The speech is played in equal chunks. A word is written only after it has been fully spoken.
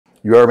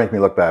You are making me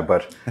look bad,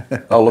 but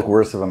I'll look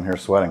worse if I'm here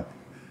sweating.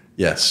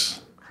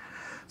 Yes.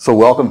 So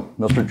welcome,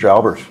 Mr.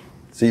 Jalbert,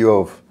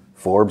 CEO of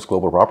Forbes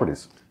Global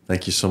Properties.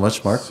 Thank you so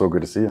much, Mark. So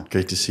good to see you.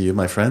 Great to see you,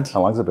 my friend.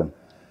 How long has it been?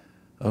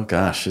 Oh,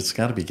 gosh, it's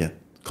got to be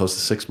close to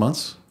 6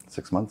 months.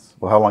 6 months.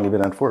 Well, how long have you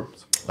been at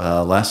Forbes?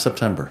 Last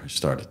September, I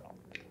started.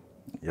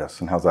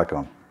 Yes, and how's that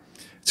going?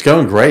 It's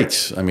going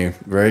great. I mean,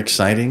 very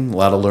exciting. A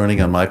lot of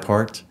learning on my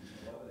part.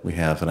 We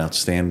have an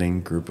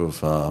outstanding group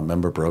of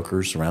member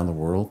brokers around the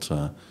world,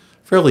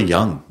 fairly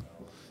young.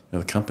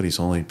 The company's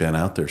only been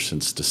out there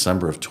since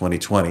December of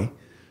 2020,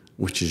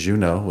 which, as you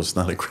know, was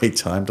not a great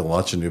time to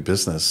launch a new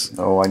business.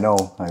 Oh, I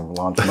know. I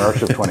launched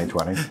March of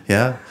 2020.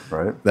 Yeah.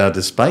 Right. Now,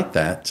 despite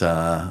that,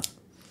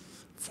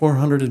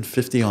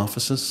 450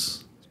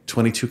 offices,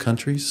 22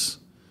 countries,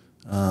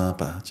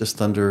 about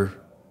just under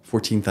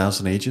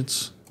 14,000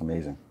 agents.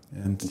 Amazing.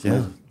 And That's yeah,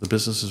 amazing. the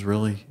business is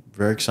really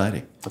very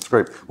exciting. That's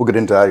great. We'll get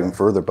into that even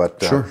further,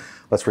 but Sure.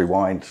 Let's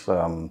rewind.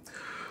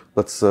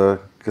 Let's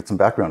get some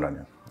background on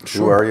you.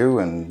 Sure. Who are you,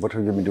 and what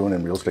have you been doing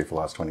in real estate for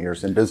the last 20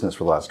 years, in business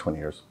for the last 20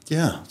 years?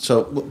 Yeah.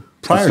 So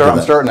prior to I'm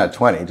that, starting at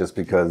 20 just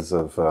because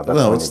of that's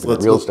when you've been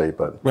in real estate,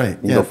 but right, you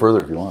can go further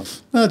if you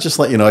want. just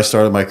let you know, I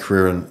started my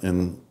career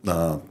in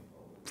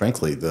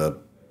frankly, the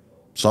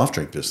soft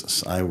drink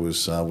business. I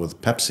was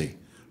with Pepsi,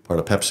 part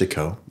of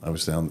PepsiCo. I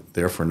was down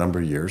there for a number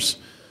of years.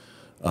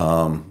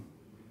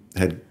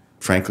 Had,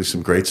 frankly,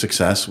 some great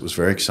success. It was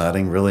very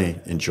exciting, really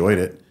enjoyed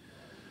it.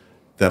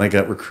 Then I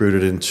got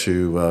recruited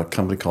into a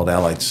company called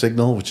Allied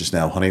Signal, which is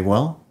now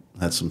Honeywell.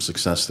 Had some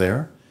success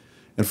there.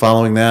 And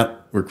following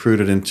that,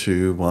 recruited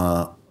into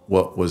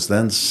what was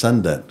then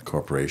Sundent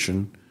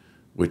Corporation,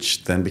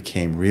 which then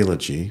became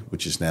Realogy,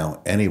 which is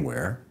now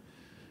Anywhere.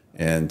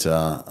 And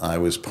I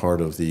was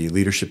part of the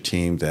leadership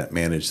team that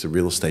managed the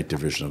real estate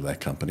division of that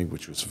company,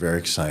 which was very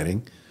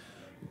exciting.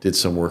 Did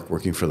some work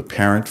working for the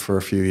parent for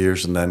a few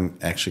years, and then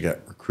actually got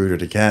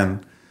recruited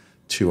again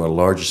to our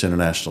largest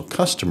international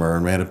customer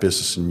and ran a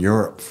business in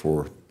Europe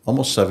for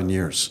almost 7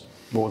 years.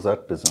 What was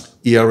that business?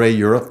 ERA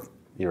Europe.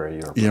 ERA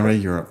Europe. ERA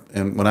Europe.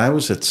 And when I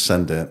was at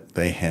Sundent,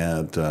 they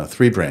had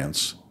 3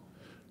 brands,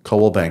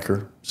 Coldwell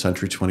Banker,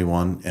 Century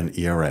 21, and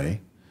ERA.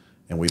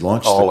 And we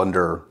launched all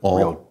under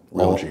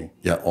Realogy.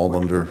 Yeah, all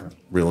under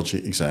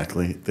Realogy,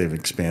 exactly. They've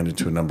expanded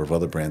to a number of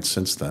other brands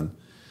since then.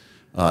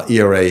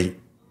 ERA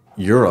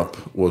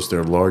Europe was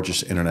their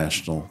largest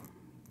international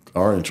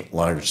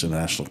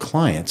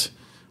client.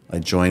 I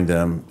joined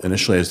them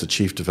initially as the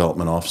Chief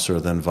Development Officer,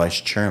 then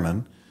Vice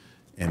Chairman,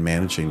 and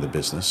managing the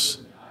business.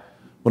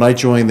 When I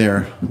joined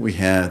there, we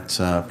had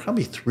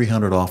probably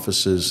 300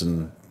 offices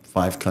in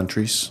 5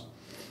 countries.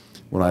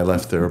 When I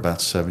left there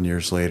about 7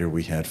 years later,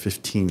 we had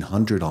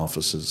 1,500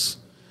 offices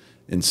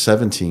in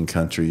 17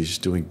 countries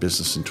doing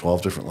business in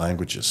 12 different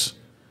languages.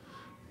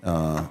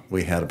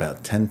 We had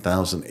about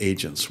 10,000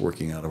 agents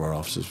working out of our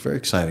offices. Very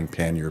exciting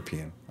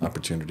pan-European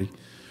opportunity.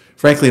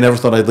 Frankly, never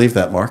thought I'd leave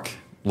that, Mark.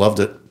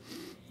 Loved it.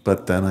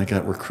 But then I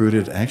got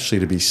recruited actually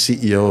to be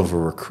CEO of a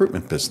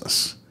recruitment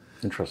business.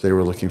 Interesting. They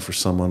were looking for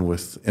someone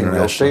with international... In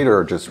real estate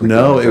or just...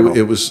 No,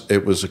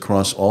 it was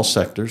across all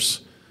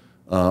sectors.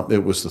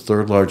 It was the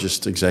 3rd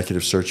largest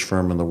executive search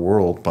firm in the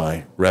world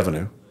by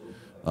revenue.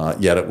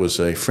 Yet it was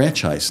a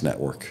franchise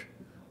network.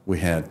 We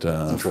had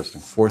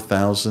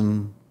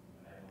 4,000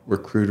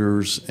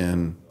 recruiters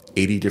in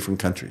 80 different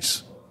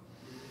countries.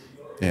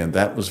 And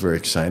that was very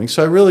exciting.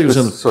 So I really was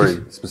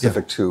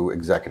specific to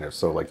executives.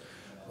 So like...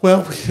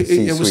 Well,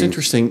 it was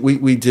interesting.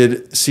 We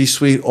did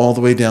C-suite all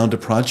the way down to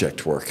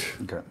project work,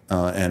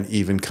 and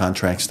even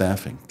contract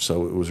staffing.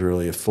 So it was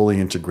really a fully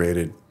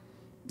integrated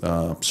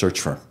search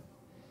firm.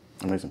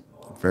 Amazing.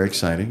 Very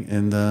exciting.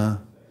 And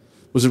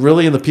was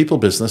really in the people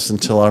business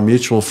until our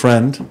mutual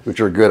friend. Which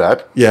you're good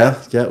at.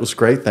 Yeah, it was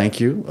great.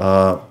 Thank you.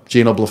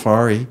 Gino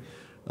Blafari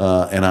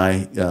and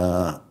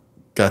I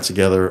got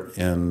together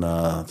in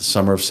the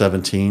summer of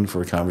 17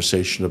 for a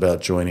conversation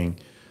about joining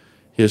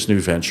his new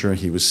venture.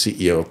 He was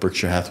CEO of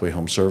Berkshire Hathaway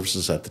Home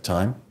Services at the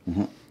time.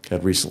 Mm-hmm.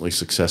 Had recently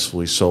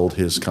successfully sold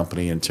his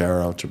company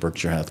Intero to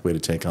Berkshire Hathaway to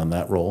take on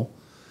that role.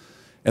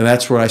 And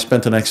that's where I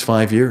spent the next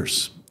 5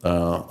 years.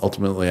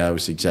 Ultimately, I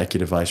was the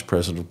Executive Vice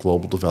President of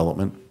Global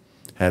Development,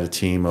 had a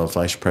team of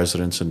vice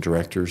presidents and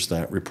directors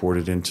that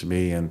reported into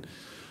me and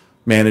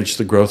managed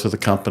the growth of the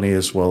company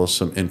as well as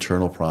some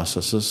internal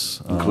processes.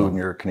 Including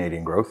your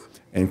Canadian growth?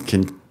 And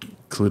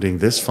including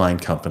this fine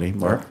company,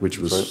 Mark, which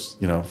was,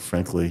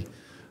 frankly...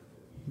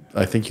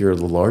 I think you're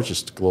the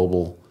largest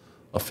global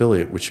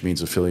affiliate, which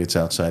means affiliates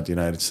outside the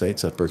United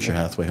States that Berkshire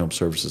Hathaway Home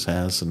Services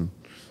has. And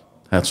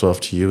hats off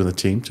to you and the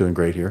team, doing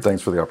great here.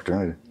 Thanks for the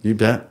opportunity. You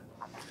bet.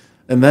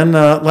 And then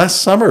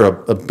last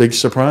summer, a big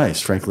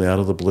surprise, frankly, out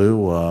of the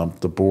blue.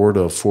 The board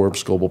of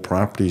Forbes Global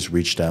Properties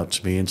reached out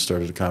to me and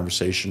started a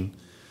conversation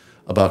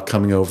about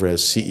coming over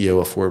as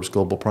CEO of Forbes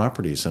Global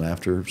Properties. And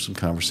after some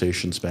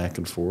conversations back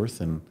and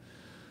forth and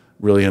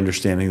really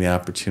understanding the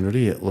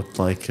opportunity, it looked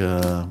like,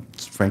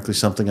 frankly,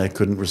 something I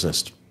couldn't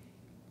resist.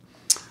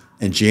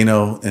 And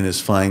Gino, in his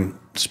fine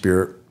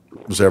spirit,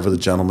 was ever the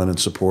gentleman and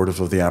supportive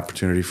of the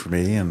opportunity for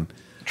me. And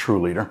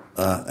true leader.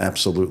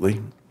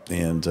 Absolutely.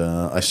 And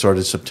I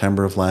started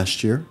September of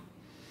last year.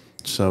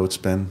 So it's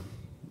been,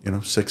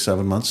 6,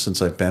 7 months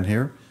since I've been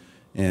here.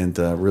 And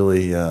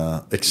really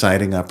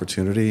exciting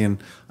opportunity.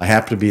 And I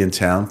happen to be in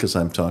town because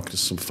I'm talking to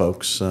some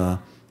folks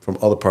from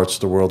other parts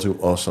of the world who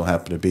also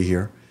happen to be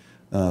here.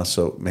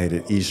 So it made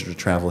it easier to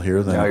travel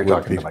here than Now it you're would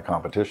talking be. to my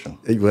competition.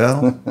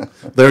 Well,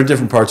 they're in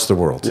different parts of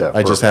the world. Yeah,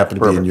 I just happen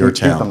to be in your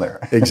Keep them town. there.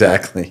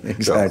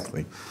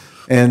 Exactly.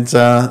 And,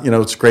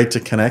 it's great to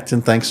connect,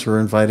 and thanks for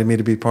inviting me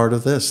to be part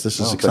of this. This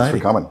is exciting. Thanks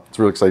for coming. It's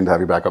really exciting to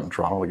have you back up in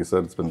Toronto. Like I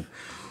said, it's been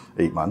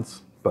 8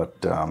 months. But,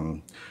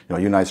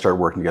 you and I started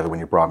working together when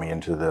you brought me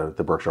into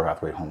the Berkshire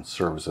Hathaway Home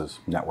Services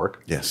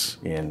Network. Yes.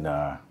 In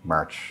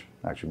March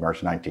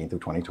 19th of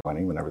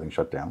 2020, when everything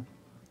shut down,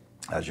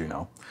 as you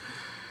know,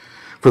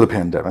 for the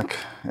pandemic.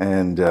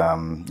 And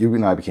you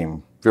and I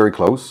became very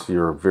close.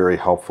 You're very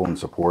helpful and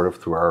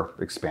supportive through our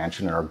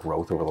expansion and our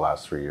growth over the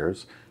last 3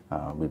 years.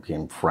 We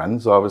became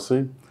friends,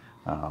 obviously.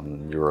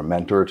 You're a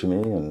mentor to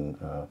me and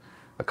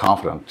a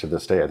confidant to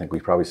this day. I think we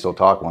probably still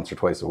talk once or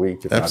twice a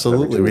week. If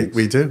Absolutely, not every 2 weeks.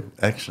 we do,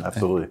 actually.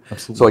 Absolutely.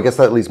 Absolutely. So I guess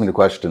that leads me to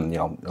question,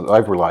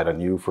 I've relied on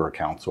you for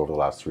accounts over the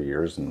last 3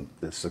 years, and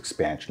this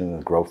expansion and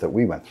the growth that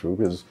we went through,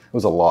 because it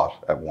was a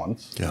lot at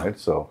once, Yeah. right?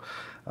 So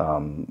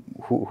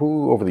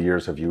who over the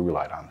years have you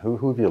relied on?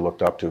 Who have you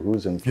looked up to?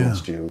 Who's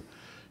influenced you?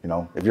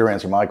 If you're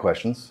answering my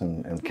questions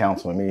and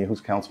counseling me,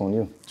 who's counseling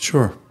you?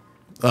 Sure.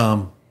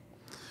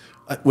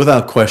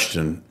 Without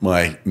question,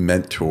 my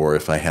mentor,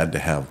 if I had to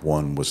have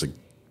one,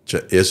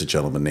 is a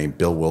gentleman named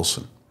Bill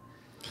Wilson.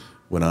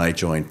 When I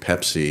joined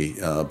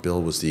Pepsi,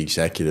 Bill was the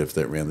executive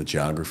that ran the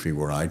geography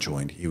where I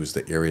joined. He was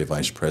the area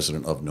vice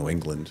president of New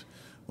England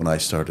when I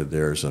started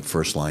there as a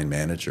first-line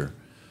manager.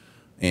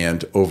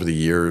 And over the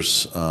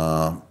years,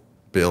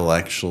 Bill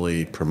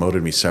actually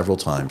promoted me several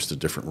times to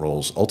different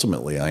roles.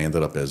 Ultimately, I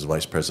ended up as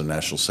vice president of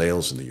national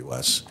sales in the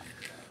U.S.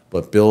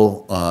 But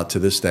Bill, to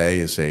this day,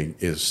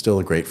 is still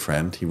a great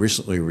friend. He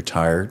recently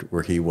retired,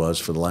 where he was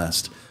for the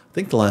last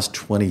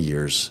 20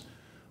 years.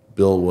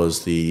 Bill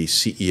was the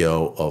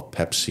CEO of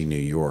Pepsi New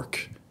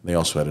York. They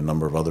also had a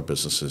number of other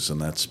businesses,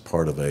 and that's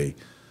part of a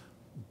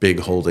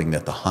big holding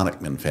that the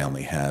Honickman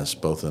family has,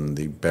 both in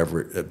the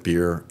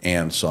beer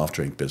and soft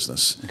drink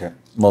business. Okay.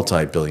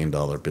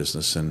 Multi-billion-dollar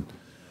business. And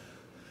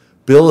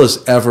Bill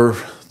is ever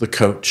the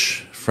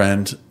coach,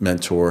 friend,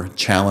 mentor,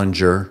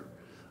 challenger,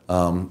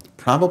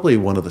 probably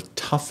one of the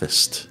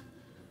toughest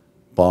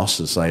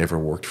bosses I ever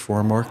worked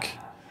for, Mark,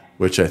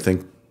 which I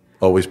think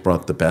always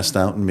brought the best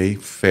out in me,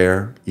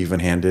 fair,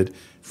 even-handed,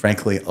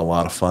 frankly, a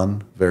lot of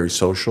fun, very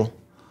social.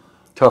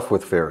 Tough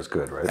with fair is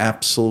good, right?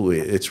 Absolutely.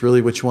 It's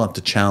really what you want,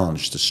 to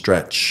challenge, to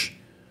stretch.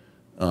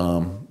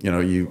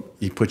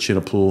 He puts you in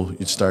a pool,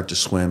 you'd start to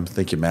swim,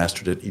 think you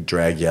mastered it, he'd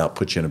drag you out,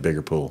 put you in a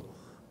bigger pool.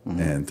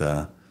 Mm-hmm. And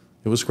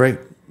it was great.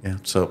 Yeah.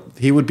 So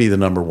he would be the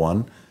number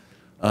one.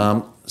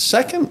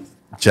 Second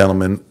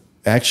gentleman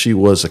actually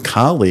was a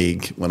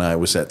colleague when I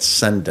was at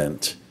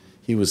Cendent.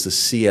 He was the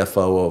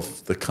CFO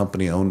of the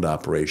company-owned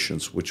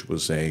operations, which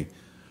was a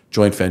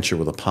joint venture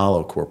with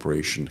Apollo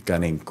Corporation, a guy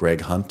named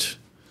Greg Hunt.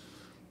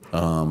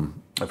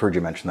 I've heard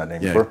you mention that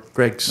name before.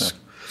 Greg's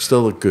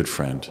still a good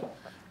friend.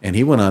 And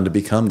he went on to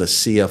become the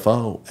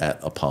CFO at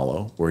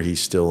Apollo, where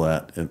he's still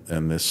at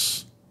in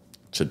this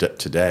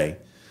today.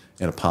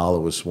 And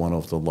Apollo is one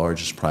of the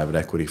largest private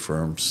equity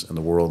firms in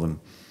the world. And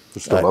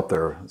they're still up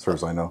there, as far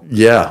as I know.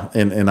 Yeah,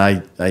 and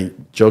I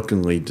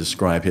jokingly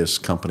describe his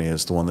company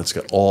as the one that's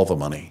got all the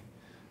money.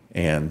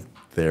 And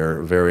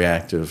they're very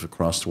active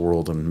across the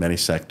world in many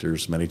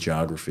sectors, many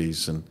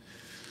geographies. And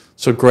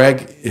so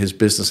Greg, his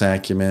business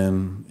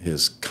acumen,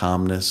 his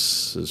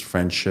calmness, his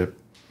friendship,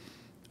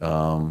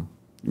 run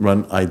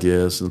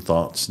ideas and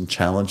thoughts and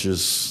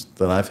challenges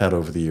that I've had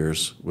over the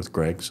years with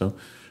Greg. So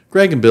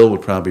Greg and Bill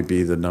would probably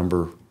be the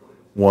number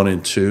 1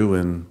 and 2.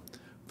 And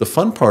the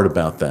fun part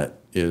about that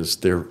is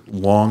they're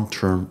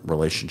long-term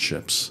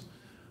relationships.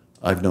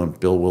 I've known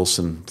Bill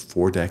Wilson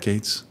 4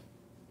 decades.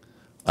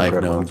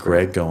 I've known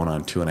Greg going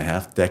on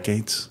 2.5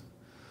 decades.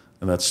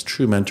 And that's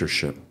true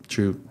mentorship,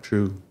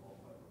 true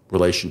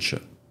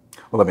relationship.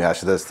 Well, let me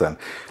ask you this then.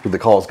 Did the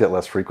calls get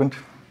less frequent?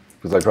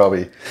 Because I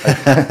probably,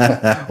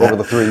 over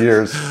the 3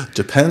 years.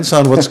 Depends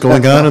on what's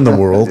going on in the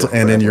world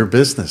and in your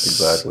business.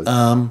 Exactly.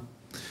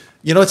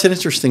 It's an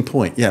interesting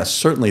point. Yes,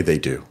 certainly they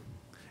do.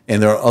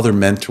 And there are other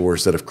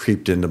mentors that have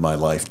creeped into my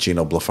life.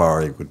 Gino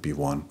Blafari would be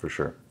one. For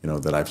sure.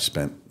 That I've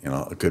spent,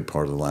 a good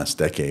part of the last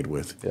decade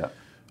with. Yeah.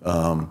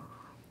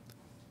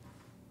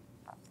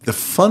 The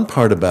fun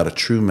part about a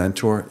true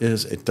mentor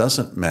is it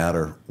doesn't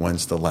matter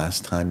when's the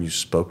last time you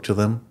spoke to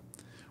them.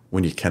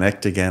 When you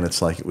connect again,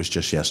 it's like it was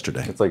just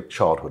yesterday. It's like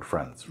childhood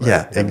friends, right?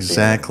 Yeah,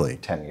 exactly.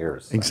 10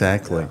 years.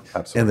 Exactly. Yeah,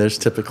 absolutely. And there's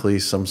typically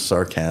some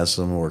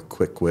sarcasm or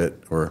quick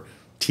wit or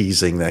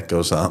teasing that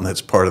goes on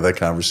that's part of that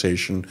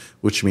conversation,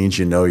 which means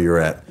you're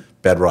at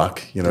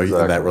bedrock, in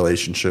that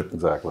relationship.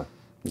 Exactly.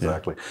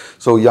 Yeah.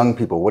 So young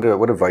people,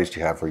 what advice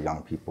do you have for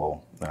young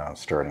people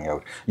starting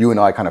out? You and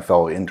I kind of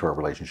fell into our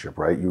relationship,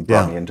 right? You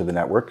brought me into the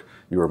network.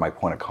 You were my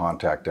point of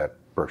contact at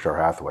Berkshire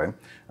Hathaway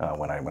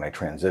when I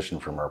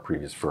transitioned from our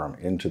previous firm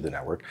into the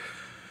network.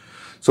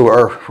 So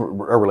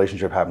our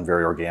relationship happened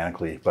very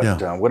organically. But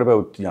Yeah. what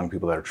about young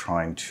people that are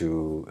trying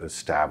to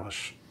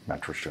establish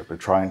mentorship or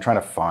trying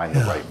to find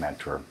the right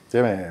mentor? Do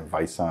you have any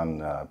advice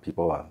on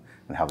people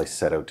and how they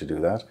set out to do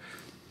that,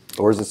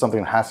 or is it something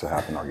that has to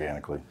happen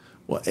organically?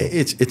 Well,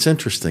 it's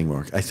interesting,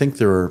 Mark. I think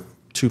there are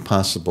two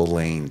possible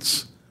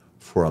lanes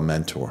for a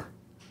mentor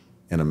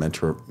and a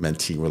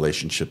mentor-mentee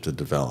relationship to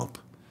develop.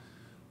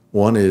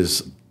 One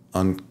is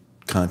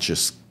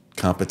unconscious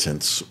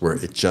competence, where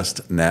it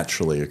just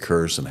naturally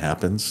occurs and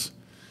happens.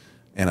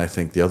 And I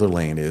think the other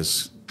lane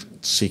is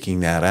seeking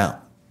that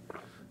out.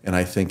 And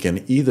I think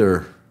in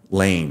either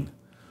lane,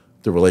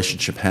 the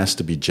relationship has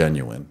to be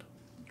genuine.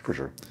 For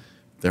sure.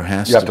 You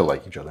have to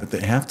like each other.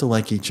 They have to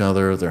like each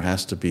other. There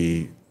has to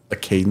be a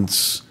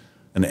cadence,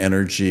 an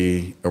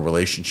energy, a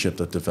relationship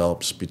that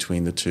develops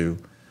between the two,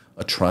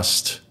 a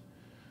trust.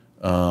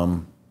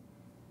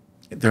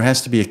 There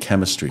has to be a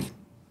chemistry.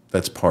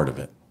 That's part of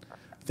it.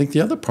 I think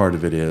the other part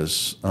of it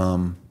is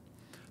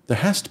there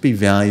has to be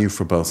value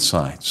for both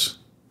sides.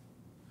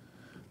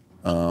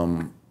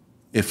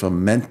 If a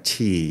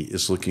mentee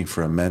is looking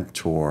for a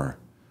mentor,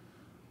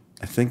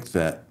 I think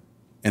that,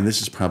 and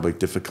this is probably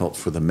difficult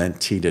for the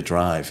mentee to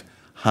drive,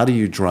 how do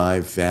you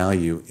drive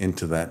value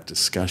into that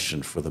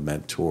discussion for the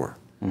mentor?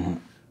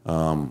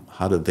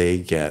 How do they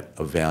get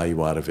a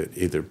value out of it,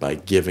 either by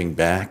giving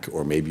back,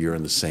 or maybe you're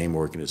in the same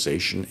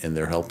organization and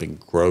they're helping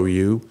grow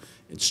you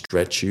and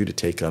stretch you to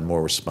take on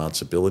more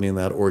responsibility in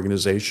that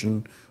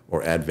organization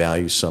or add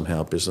value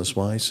somehow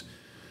business-wise.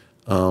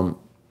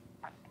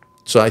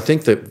 So I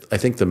think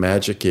the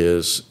magic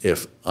is,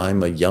 if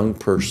I'm a young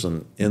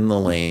person in the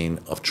lane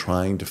of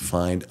trying to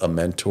find a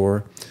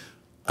mentor,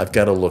 I've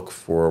got to look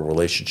for a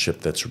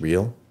relationship that's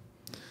real,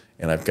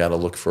 and I've got to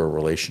look for a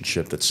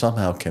relationship that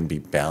somehow can be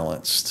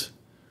balanced,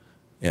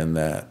 in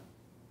that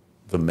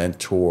the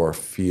mentor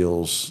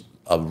feels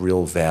a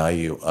real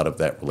value out of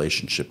that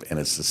relationship and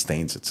it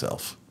sustains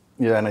itself.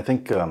 Yeah, and I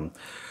think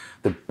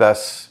the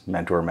best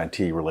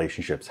mentor-mentee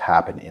relationships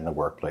happen in the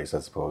workplace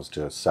as opposed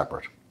to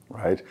separate,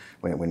 right?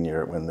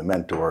 When the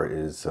mentor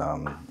is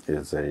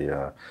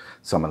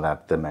someone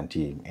that the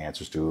mentee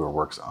answers to or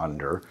works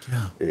under,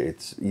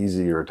 it's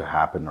easier to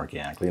happen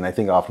organically. And I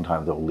think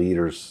oftentimes the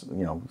leaders,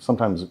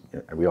 sometimes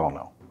we all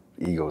know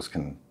egos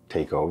can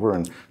take over,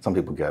 and some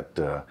people get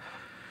a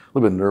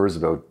little bit nervous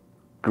about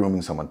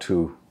grooming someone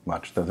too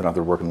much.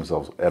 They're working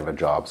themselves out of a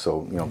job.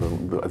 So,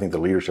 I think the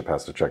leadership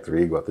has to check their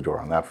ego at the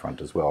door on that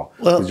front as well.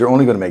 Because you're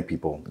only going to make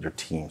your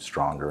team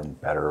stronger and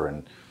better,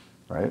 and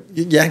right?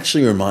 You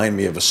actually remind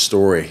me of a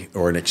story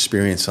or an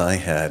experience I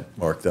had,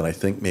 Mark, that I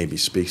think maybe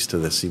speaks to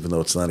this, even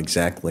though it's not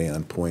exactly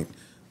on point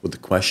with the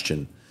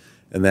question.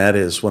 And that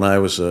is when I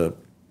was a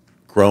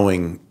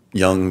growing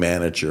young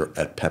manager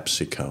at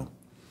PepsiCo.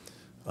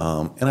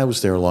 And I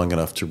was there long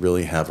enough to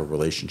really have a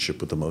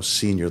relationship with the most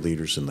senior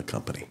leaders in the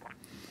company.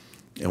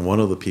 And one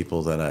of the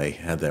people that I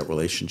had that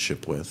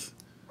relationship with,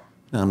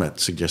 now I'm not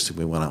suggesting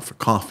we went out for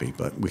coffee,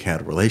 but we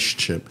had a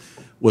relationship,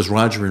 was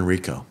Roger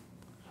Enrico,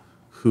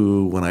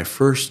 who, when I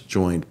first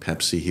joined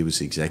Pepsi, he was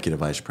the executive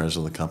vice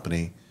president of the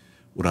company,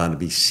 went on to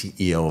be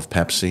CEO of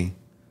Pepsi,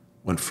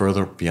 went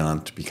further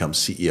beyond to become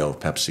CEO of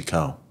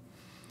PepsiCo.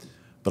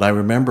 But I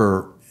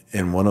remember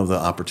in one of the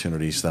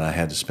opportunities that I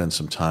had to spend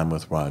some time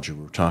with Roger,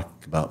 we were talking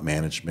about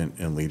management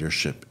and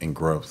leadership and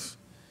growth.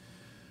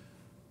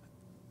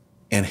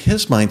 And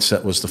his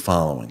mindset was the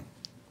following: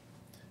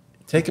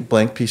 take a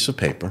blank piece of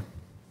paper,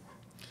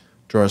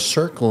 draw a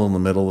circle in the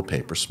middle of the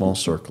paper, small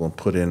circle, and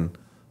put in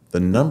the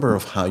number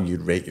of how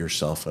you'd rate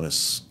yourself on a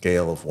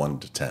scale of 1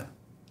 to 10.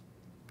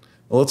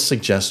 Well, let's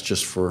suggest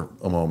just for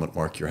a moment,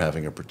 Mark, you're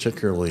having a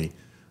particularly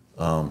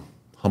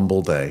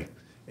humble day,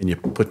 and you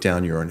put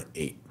down you're an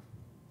 8.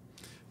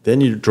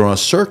 Then you draw a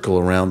circle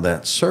around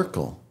that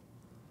circle,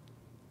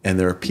 and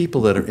there are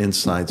people that are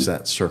inside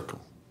that circle.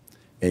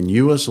 And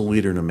you, as a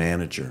leader and a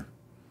manager,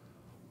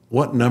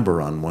 what number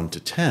on 1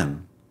 to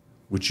 10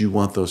 would you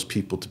want those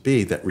people to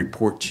be that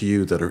report to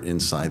you that are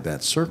inside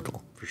that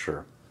circle? For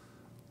sure.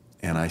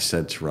 And I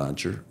said to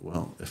Roger,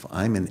 well, if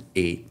I'm an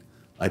 8,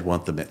 I'd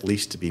want them at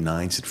least to be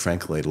 9s, and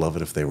frankly, I'd love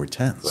it if they were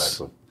 10s.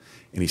 Exactly.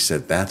 And he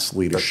said, that's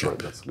leadership. That's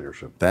right, that's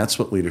leadership. That's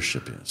what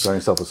leadership is. Surround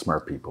yourself with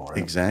smart people, right?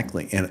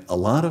 Exactly. And a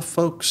lot of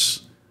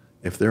folks,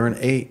 if they're an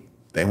 8,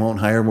 they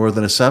won't hire more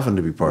than a 7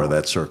 to be part of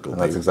that circle.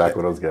 And that's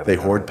exactly what I was getting at. They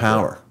hoard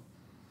power.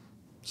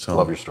 So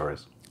love your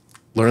stories.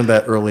 Learned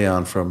that early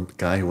on from a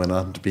guy who went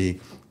on to be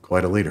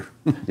quite a leader.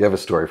 You have a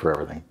story for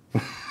everything.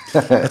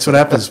 That's what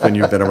happens when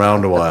you've been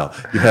around a while.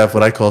 You have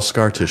what I call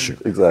scar tissue.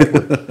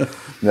 Exactly.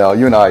 Now,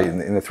 you and I,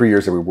 in the 3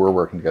 years that we were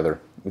working together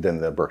within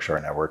the Berkshire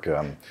Network,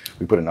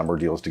 we put a number of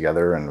deals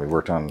together, and we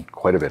worked on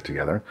quite a bit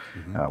together.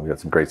 We had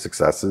some great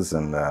successes,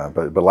 and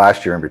but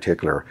last year in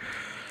particular,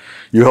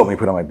 you helped me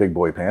put on my big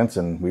boy pants,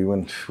 and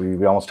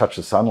we almost touched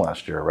the sun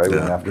last year, right?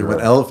 Yeah, we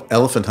went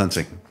elephant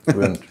hunting. We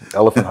went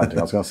elephant hunting.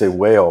 I was going to say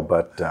whale,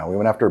 but we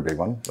went after a big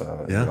one.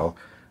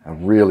 A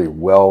really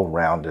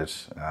well-rounded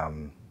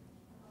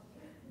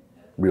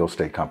real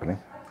estate company.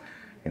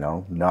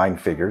 9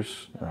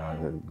 figures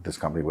this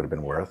company would have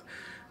been worth.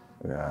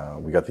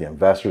 We got the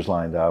investors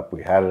lined up.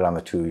 We had it on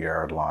the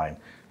 2-yard line,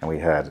 and we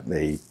had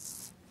a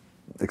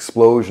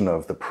explosion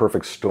of the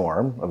perfect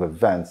storm of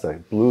events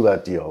that blew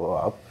that deal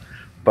up.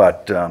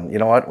 But you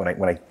know what?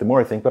 The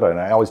more I think about it, and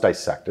I always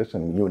dissect it,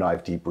 and you and I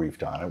have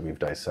debriefed on it. We've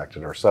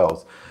dissected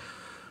ourselves.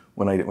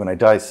 When I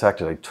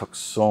dissected, I took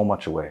so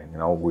much away. You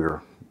know, we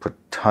put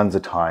tons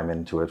of time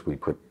into it. We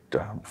put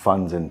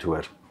funds into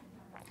it,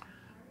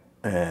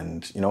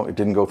 and you know, it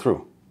didn't go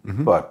through.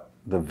 But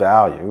the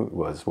value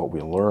was what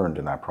we learned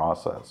in that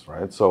process,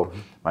 right? So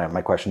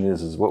my question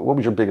is what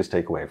was your biggest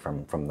takeaway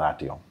from that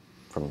deal,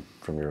 from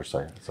your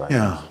side?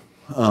 Yeah.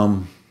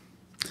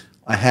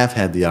 I have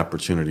had the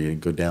opportunity to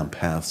go down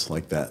paths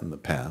like that in the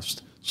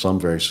past, some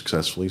very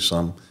successfully,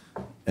 some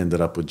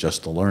ended up with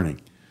just the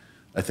learning.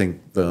 I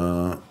think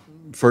the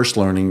first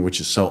learning,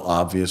 which is so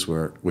obvious,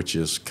 which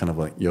is kind of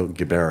like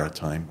Yogi Berra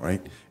time,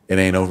 right? It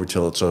ain't over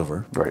till it's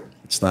over. Right.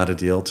 It's not a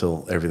deal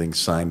till everything's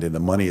signed and the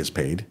money is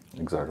paid.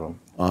 Exactly.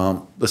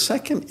 The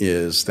second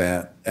is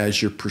that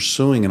as you're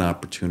pursuing an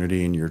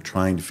opportunity and you're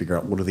trying to figure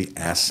out what are the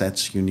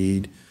assets you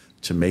need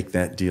to make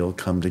that deal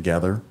come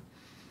together,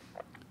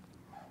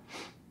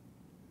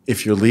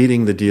 if you're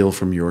leading the deal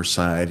from your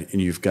side and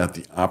you've got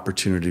the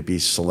opportunity to be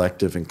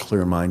selective and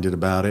clear-minded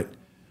about it,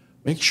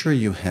 make sure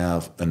you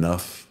have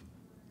enough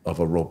of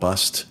a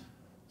robust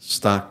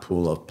stock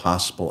pool of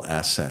possible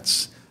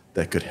assets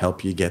that could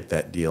help you get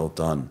that deal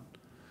done.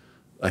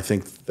 I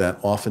think that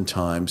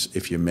oftentimes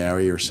if you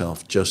marry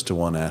yourself just to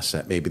one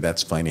asset, maybe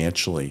that's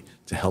financially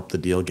to help the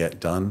deal get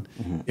done.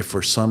 If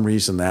for some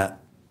reason that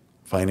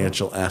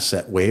financial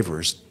asset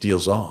wavers,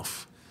 deal's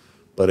off.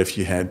 But if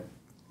you had,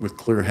 with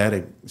clear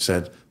heading,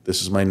 said,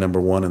 this is my number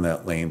one in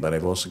that lane, but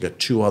I've also got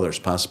 2 others,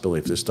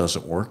 possibility if this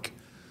doesn't work,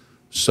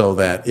 so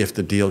that if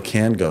the deal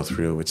can go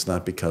through, it's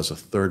not because a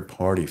third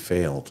party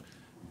failed.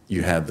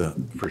 You had the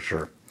For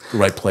sure.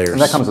 right players. And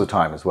that comes with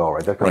time as well,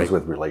 right? That comes Right.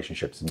 with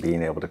relationships and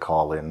being able to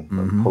call in,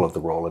 pull up the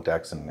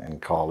Rolodex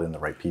and call in the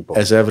right people.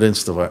 As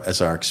evidenced of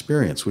as our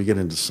experience, we get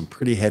into some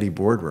pretty heady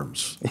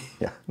boardrooms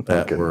yeah,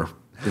 that were,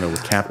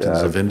 with captains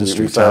Yeah, of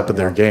industry, we saw, top of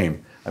their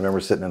game. I remember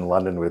sitting in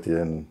London with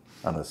you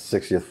on the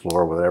 60th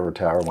floor, whatever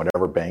tower,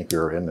 whatever bank we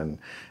were in,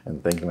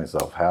 and thinking to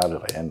myself, how did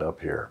I end up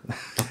here?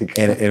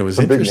 And it was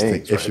Some big interesting.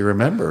 names, If right? you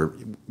remember,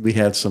 we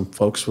had some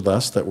folks with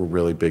us that were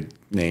really big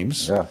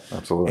names. Yeah,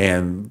 absolutely.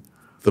 And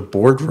the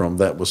boardroom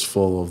that was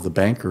full of the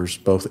bankers,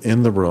 both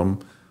in the room,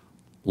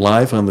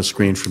 live on the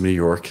screen from New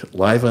York,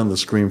 live on the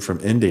screen from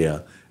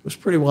India. It was a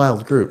pretty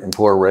wild group. And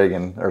poor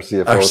Reagan, our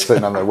CFO,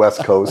 sitting on the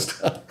West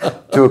Coast,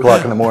 2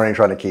 o'clock in the morning,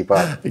 trying to keep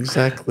up.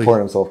 Exactly.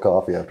 Pouring himself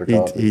coffee after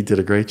coffee. He did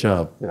a great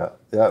job. Yeah.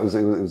 It was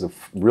a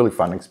really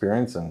fun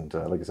experience, and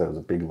like I said, it was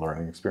a big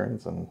learning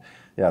experience. And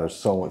yeah, there's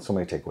so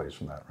many takeaways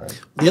from that,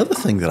 right? The other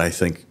thing that I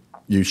think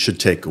you should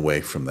take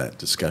away from that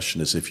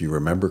discussion is, if you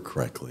remember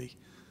correctly,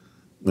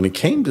 when it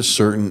came to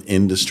certain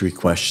industry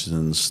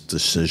questions,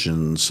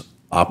 decisions,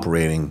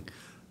 operating,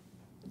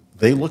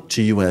 they looked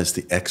to you as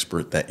the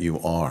expert that you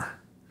are.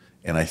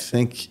 And I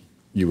think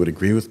you would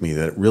agree with me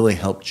that it really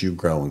helped you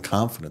grow in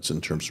confidence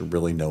in terms of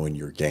really knowing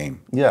your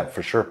game. Yeah,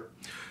 for sure.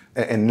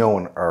 And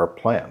knowing our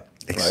plan.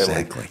 Exactly.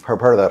 Right? Like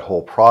part of that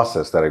whole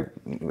process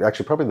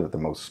actually probably the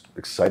most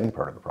exciting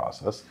part of the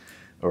process,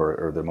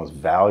 or the most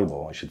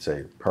valuable, I should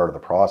say, part of the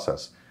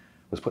process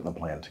was putting the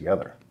plan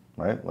together,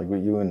 right? Like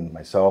you and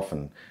myself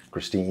and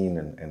Christine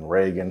and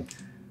Reagan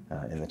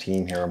and the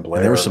team here in Blair.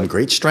 And there were some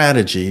great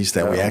strategies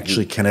that we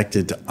actually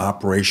connected to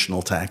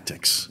operational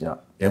tactics. Yeah.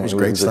 It was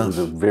great stuff. It was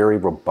a very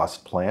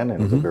robust plan,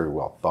 and it was a very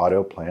well thought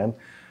out plan.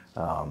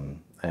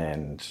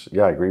 And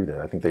yeah, I agree with that.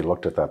 I think they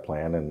looked at that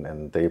plan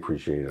and they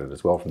appreciated it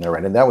as well from their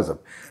end. And that was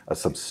a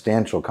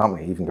substantial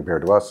company, even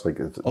compared to us. Like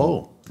it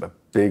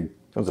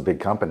was a big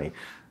company,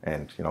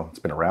 and it's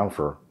been around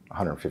for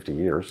 150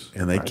 years.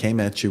 And they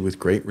came at you with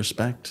great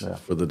respect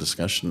for the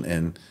discussion.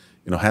 And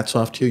hats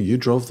off to you. You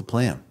drove the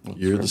plan.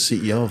 You're the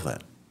CEO of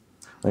that.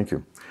 Thank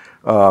you.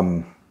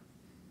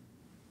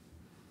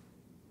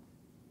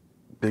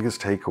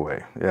 Biggest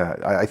takeaway, yeah,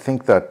 I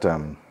think that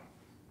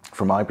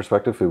from my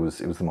perspective, it was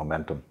the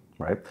momentum,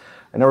 right?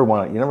 You never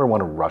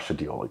want to rush a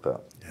deal like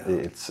that. Yeah.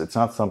 It's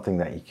not something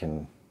that you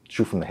can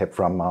shoot from the hip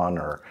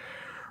or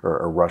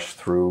rush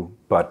through.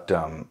 But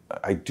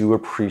I do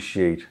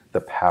appreciate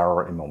the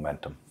power in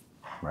momentum,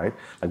 right?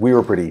 Like we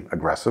were pretty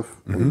aggressive.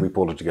 We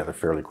pulled it together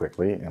fairly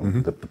quickly,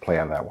 and the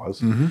plan that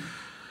was,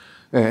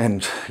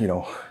 and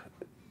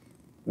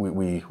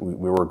we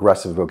were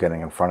aggressive about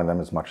getting in front of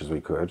them as much as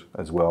we could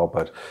as well.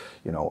 But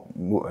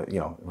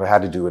if I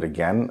had to do it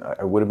again,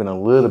 I would have been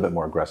a little bit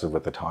more aggressive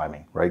with the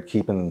timing, right?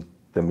 Keeping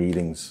the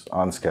meetings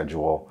on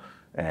schedule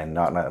and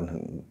not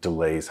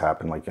delays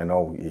happen. Like,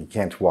 you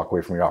can't walk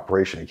away from your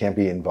operation. You can't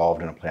be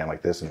involved in a plan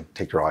like this and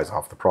take your eyes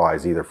off the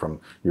prize, either from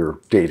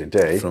your day to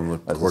day. From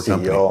the as the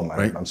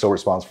CEO, I'm so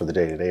responsible for the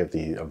day to day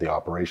of the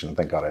operation.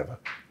 Thank God I have a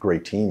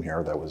great team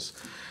here that was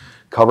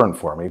covering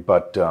for me.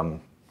 But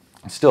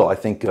still, I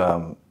think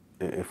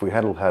if we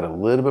had had a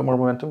little bit more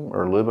momentum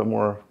or a little bit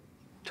more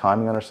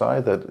timing on our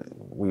side, that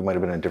we might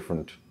have been in a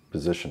different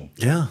position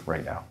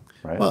right now,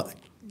 right? Well,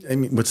 I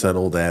mean, what's that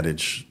old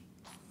adage?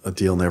 a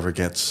deal never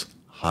gets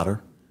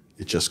hotter.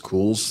 It just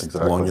cools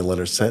the longer you let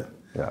her sit.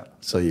 Yeah.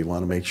 So you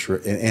want to make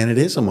sure, and it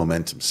is a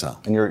momentum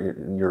sell. And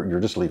you're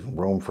just leaving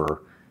room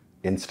for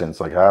instance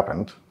like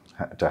happened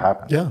to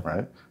happen. Yeah.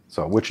 Right.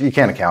 So which you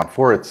can't account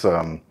for. It's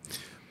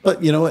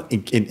But you know what?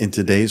 In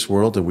today's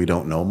world that we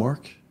don't know,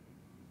 Mark,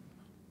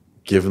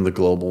 given the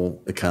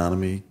global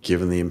economy,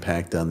 given the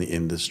impact on the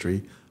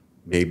industry,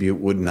 maybe it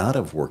would not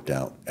have worked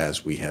out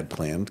as we had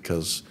planned,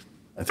 because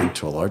I think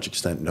to a large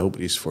extent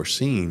nobody's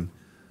foreseen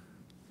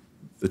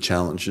the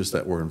challenges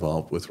that we're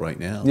involved with right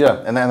now.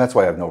 Yeah, and that's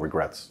why I have no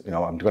regrets.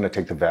 I'm going to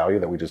take the value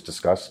that we just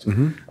discussed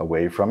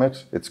away from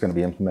it. It's going to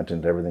be implemented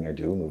into everything I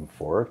do moving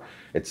forward.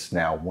 It's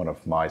now one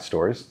of my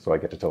stories, so I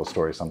get to tell a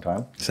story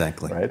sometime.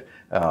 Exactly. Right?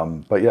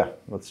 But yeah,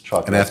 let's chalk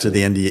it up. And after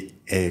the NDA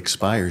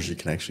expires, you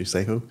can actually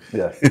say who.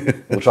 Yeah,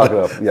 we'll chalk it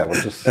up. Yeah,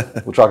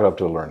 we'll chalk it up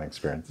to a learning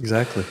experience.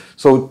 Exactly.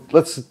 So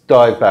let's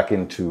dive back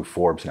into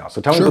Forbes now.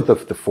 So tell me Sure.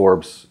 about the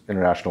Forbes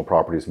International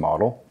Properties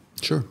model.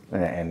 Sure.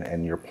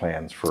 And your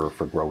plans for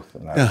growth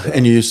in that. Yeah,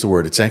 and you used the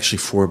word. It's actually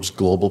Forbes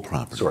Global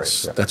Properties.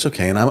 Sorry, yeah. That's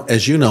okay. And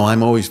as you know,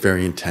 I'm always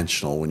very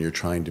intentional when you're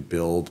trying to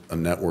build a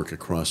network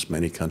across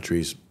many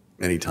countries,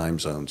 many time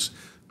zones.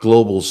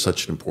 Global is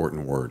such an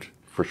important word.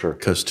 For sure.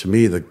 Because to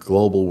me, the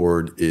global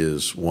word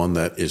is one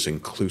that is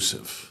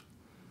inclusive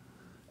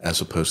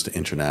as opposed to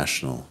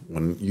international.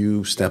 When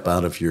you step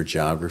out of your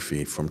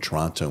geography from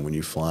Toronto, when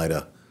you fly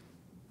to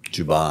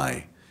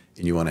Dubai,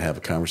 and you want to have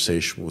a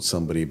conversation with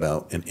somebody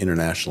about an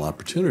international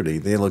opportunity,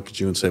 they look at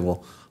you and say,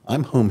 well,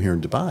 I'm home here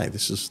in Dubai.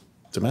 This is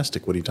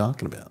domestic. What are you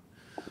talking about?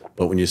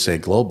 But when you say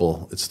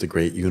global, it's the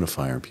great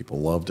unifier, and people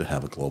love to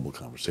have a global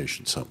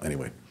conversation. So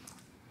anyway,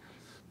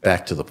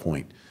 back to the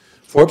point.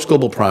 Forbes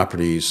Global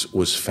Properties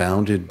was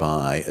founded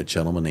by a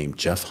gentleman named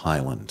Jeff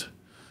Hyland,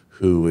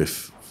 who,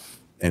 if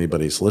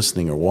anybody's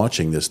listening or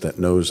watching this that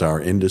knows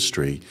our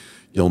industry,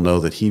 you'll know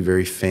that he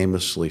very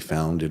famously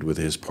founded with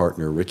his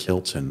partner, Rick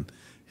Hilton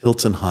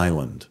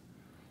Hyland,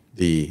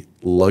 the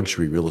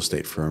luxury real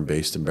estate firm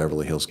based in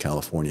Beverly Hills,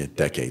 California,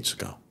 decades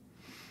ago.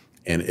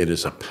 And it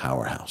is a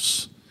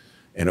powerhouse.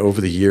 And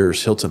over the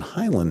years, Hilton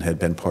Hyland had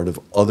been part of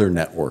other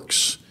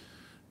networks.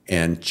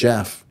 And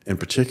Jeff, in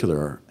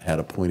particular, had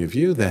a point of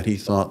view that he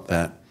thought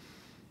that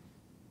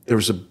there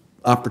was an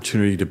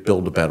opportunity to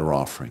build a better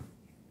offering.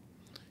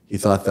 He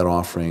thought that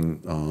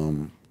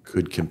offering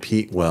could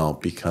compete well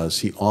because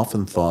he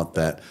often thought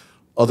that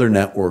other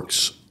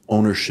networks'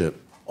 ownership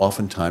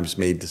oftentimes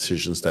made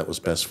decisions that was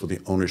best for the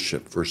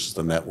ownership versus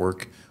the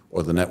network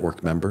or the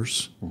network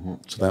members.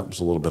 So that was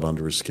a little bit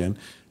under his skin.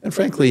 And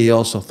frankly, he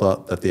also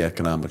thought that the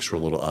economics were a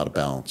little out of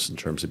balance in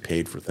terms of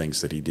paid for things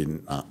that he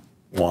didn't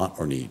want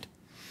or need.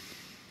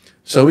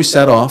 So he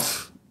set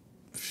off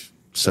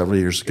several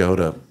years ago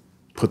to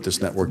put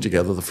this network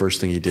together. The first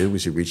thing he did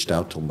was he reached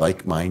out to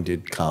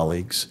like-minded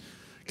colleagues,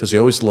 because he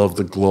always loved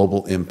the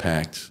global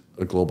impact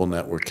a global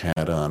network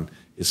had on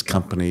his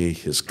company,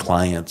 his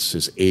clients,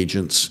 his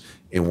agents,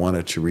 and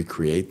wanted to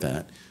recreate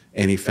that.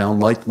 And he found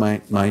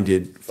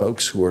like-minded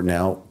folks who are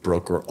now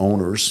broker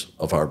owners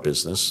of our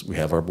business. We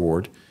have our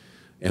board,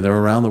 and they're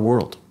around the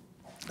world.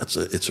 It's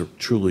a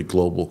truly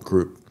global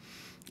group.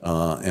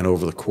 And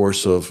over the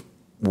course of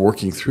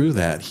working through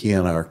that, he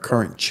and our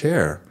current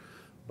chair,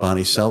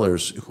 Bonnie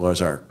Sellers, who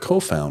was our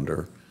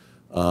co-founder,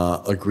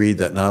 agreed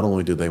that not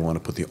only did they want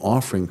to put the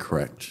offering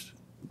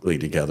correctly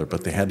together,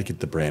 but they had to get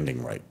the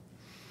branding right.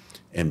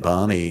 And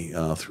Bonnie,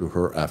 through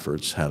her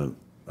efforts, had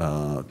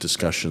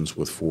discussions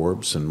with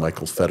Forbes and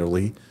Michael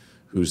Federley,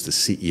 who's the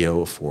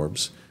CEO of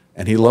Forbes,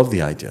 and he loved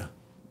the idea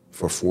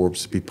for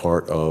Forbes to be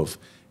part of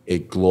a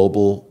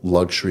global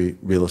luxury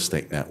real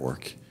estate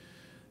network.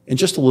 And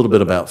just a little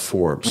bit about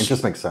Forbes. It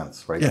just makes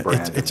sense, right? Yeah,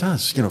 it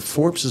does. You know,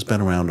 Forbes has been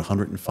around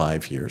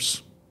 105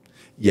 years,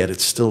 yet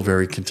it's still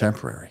very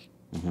contemporary.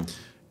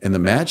 And the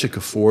magic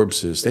of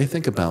Forbes is they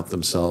think about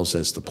themselves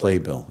as the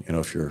playbill. You know,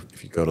 if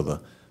you go to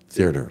the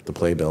theater, the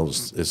playbill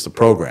is the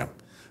program.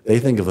 They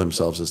think of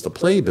themselves as the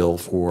playbill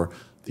for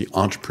the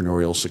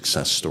entrepreneurial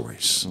success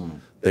stories.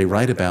 They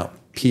write about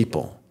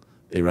people.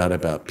 They write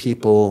about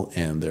people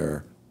and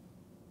their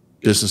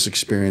business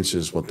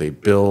experiences, what they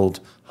build,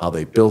 how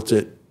they built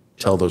it,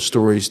 tell those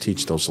stories,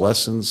 teach those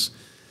lessons.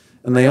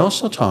 And they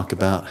also talk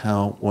about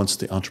how once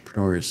the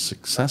entrepreneur is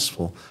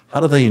successful, how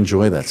do they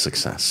enjoy that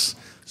success?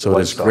 So it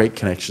has great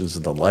connections to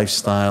the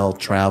lifestyle,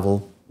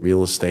 travel,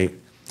 real estate.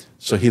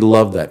 So he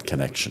loved that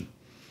connection.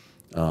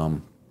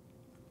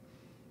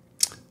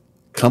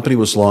 Company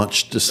was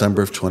launched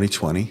December of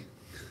 2020,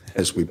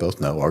 as we both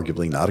know,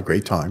 arguably not a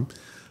great time.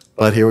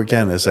 But here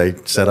again, as I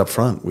said up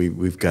front,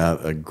 we've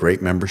got a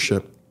great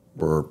membership.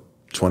 We're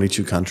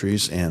 22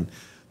 countries, and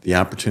the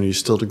opportunity is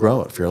still to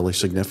grow it fairly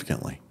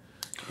significantly.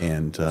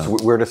 And so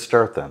where to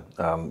start then?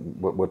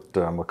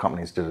 What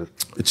companies did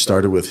it? It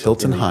started with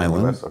Hilton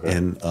Hyland okay.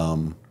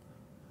 in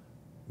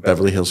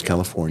Beverly Hills,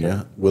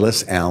 California.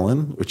 Willis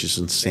Allen, which is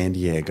in San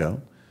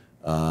Diego.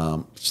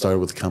 Started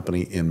with a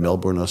company in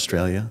Melbourne,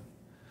 Australia.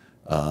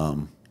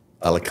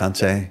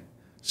 Alicante,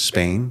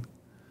 Spain.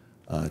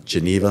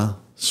 Geneva,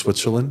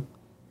 Switzerland.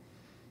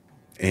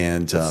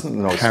 and No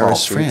small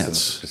Paris, feat France.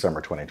 since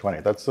December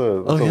 2020. That's a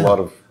lot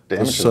of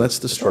damage. So that's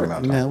the in a short story.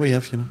 amount of time. Now we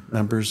have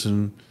members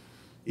in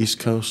East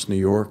Coast, New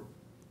York,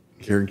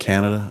 here in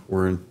Canada.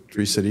 We're in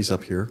 3 cities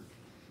up here.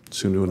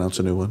 Soon to announce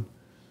a new one.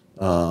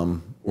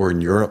 We're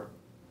in Europe.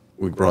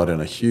 We brought in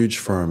a huge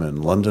firm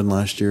in London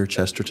last year,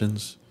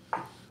 Chesterton's.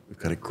 We've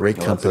got a great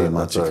company in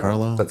Monte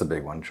Carlo. That's a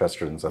big one.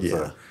 Chesterton's.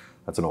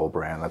 That's an old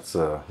brand. That's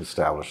an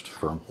established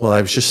firm. Well,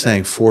 I was just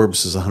saying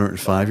Forbes is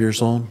 105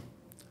 years old.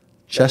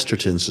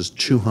 Chesterton's is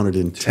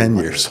 210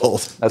 years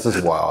old. That's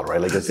just wild, right?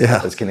 Like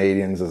as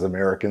Canadians, as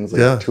Americans,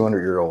 like a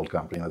 200-year-old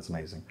company. That's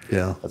amazing.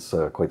 Yeah. That's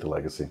quite the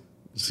legacy.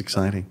 It's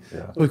exciting.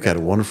 Yeah. We've got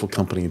a wonderful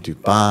company in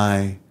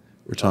Dubai.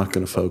 We're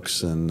talking to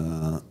folks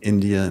in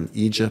India and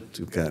Egypt.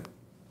 We've got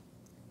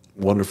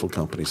wonderful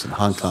companies in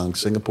Hong Kong,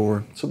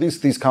 Singapore. So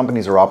these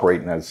companies are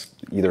operating as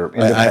either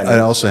independent. I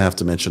also have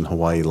to mention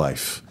Hawaii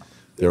Life.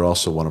 They're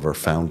also one of our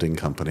founding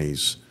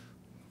companies.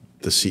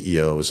 The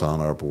CEO is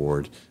on our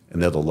board,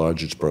 and they're the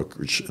largest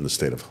brokerage in the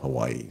state of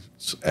Hawaii.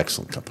 It's an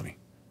excellent company.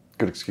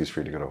 Good excuse for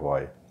you to go to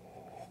Hawaii.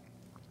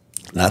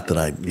 Not that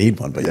I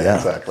need one, but yeah.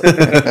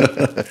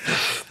 Exactly.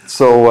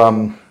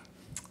 So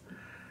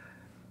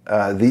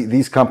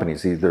these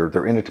companies,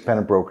 they're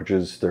independent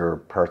brokerages. They're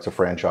parts of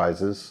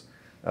franchises.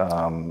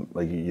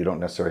 Like you don't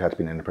necessarily have to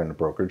be an independent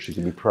brokerage. You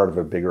can be part of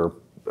a bigger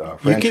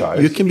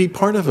franchise. You can be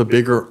part of a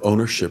bigger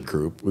ownership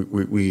group.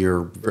 We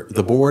are,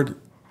 the board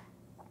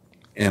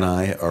and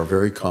I are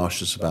very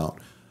cautious about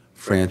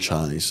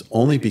franchise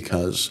only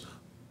because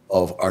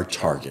of our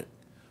target.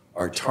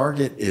 Our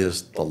target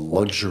is the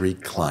luxury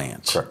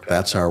client. Correct.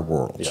 That's our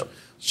world. Yep.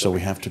 So we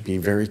have to be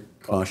very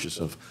cautious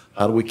of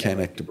how do we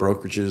connect to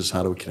brokerages,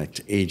 how do we connect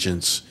to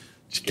agents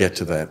to get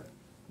to that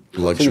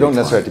luxury So you don't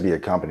necessarily client. have to be a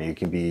company. You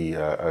can be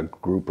a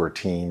group or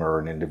team or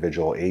an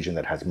individual agent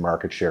that has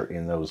market share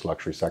in those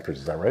luxury sectors.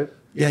 Is that right?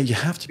 Yeah, you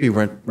have to be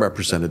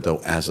represented, though,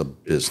 as a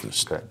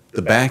business. Okay.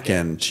 The back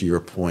end, to your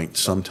point,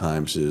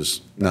 sometimes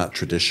is not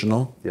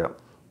traditional, Yep.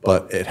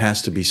 but it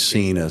has to be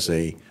seen as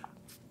a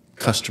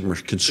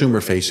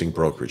consumer-facing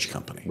brokerage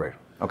company. Right.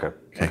 Okay.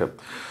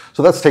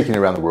 So that's taking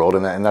you around the world,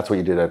 and that's what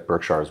you did at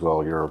Berkshire as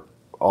well. You're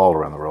all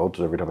around the world.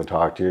 Every time I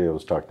talk to you, I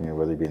was talking to you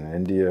whether you be in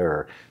India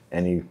or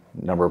any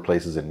number of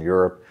places in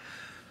Europe.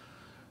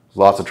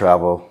 Lots of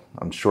travel.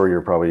 I'm sure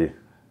you're probably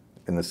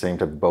in the same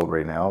type of boat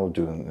right now,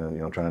 doing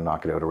trying to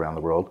knock it out around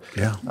the world.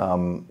 Yeah.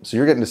 So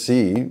you're getting to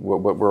see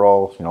what we're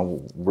all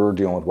we're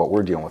dealing with, what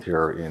we're dealing with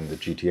here in the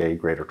GTA,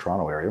 Greater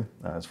Toronto area,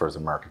 as far as the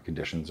market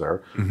conditions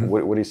are. Mm-hmm.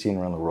 What are you seeing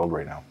around the world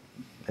right now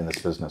in this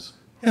business?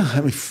 Yeah,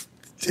 I mean,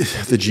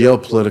 the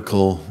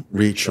geopolitical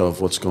reach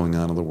of what's going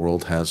on in the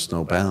world has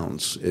no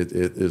bounds. It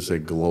is a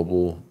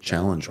global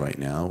challenge right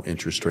now.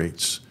 Interest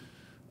rates,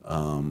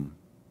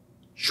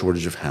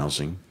 shortage of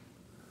housing.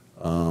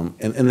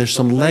 And there's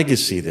some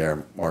legacy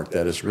there, Mark,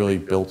 that is really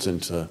built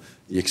into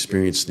the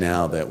experience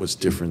now that was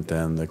different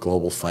than the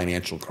global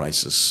financial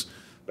crisis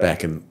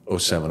back in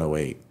 07,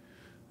 08.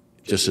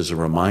 Just as a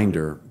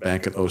reminder,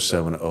 back in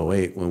 07,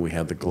 08, when we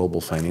had the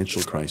global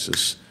financial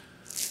crisis,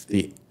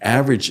 the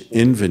average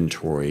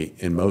inventory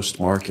in most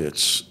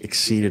markets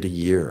exceeded a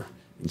year.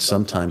 And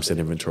sometimes that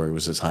inventory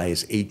was as high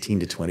as 18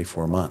 to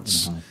 24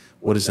 months. Mm-hmm.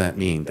 What does that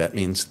mean? That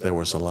means there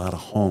was a lot of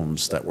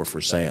homes that were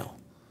for sale.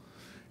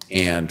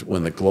 And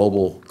when the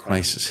global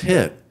crisis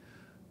hit,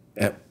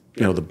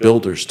 the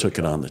builders took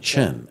it on the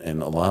chin,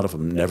 and a lot of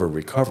them never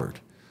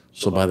recovered.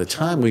 So by the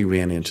time we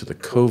ran into the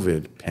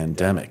COVID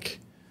pandemic,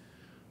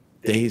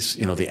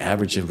 the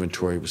average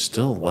inventory was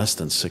still less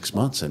than 6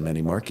 months in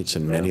many markets,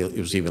 and many it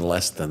was even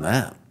less than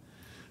that.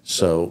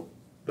 So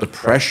the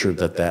pressure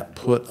that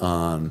put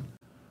on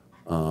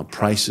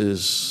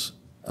prices.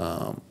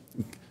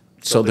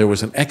 So there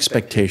was an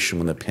expectation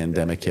when the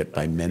pandemic hit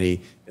by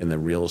many in the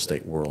real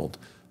estate world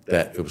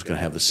that it was going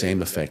to have the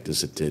same effect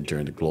as it did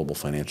during the global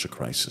financial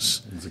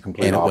crisis. And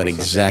it went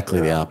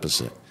exactly the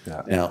opposite.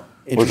 Yeah. Now,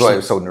 which is why it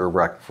was so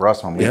nerve-wracking for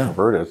us when we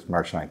converted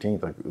March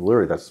 19th. Like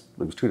literally, it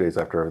was 2 days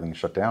after everything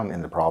shut down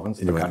in the province,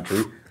 the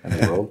country, and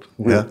the world.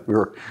 We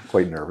were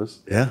quite nervous.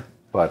 Yeah.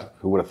 But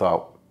who would have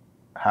thought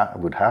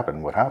would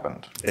happen what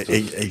happened?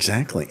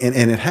 Exactly.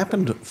 And it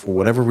happened, for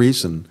whatever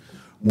reason,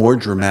 more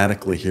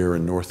dramatically here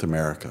in North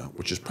America,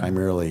 which is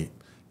primarily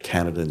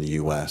Canada and the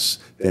U.S.,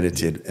 than it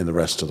did in the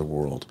rest of the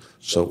world.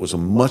 So it was a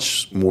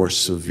much more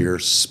severe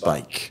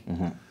spike.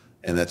 Mm-hmm.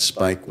 And that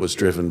spike was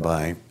driven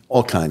by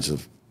all kinds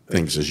of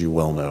things, as you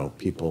well know.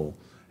 People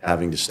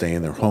having to stay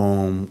in their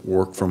home,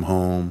 work from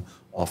home.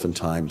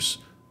 Oftentimes,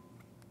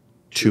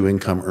 two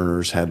income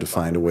earners had to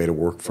find a way to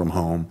work from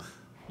home.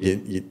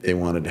 They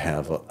wanted to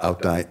have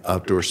an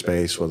outdoor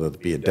space, whether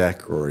it be a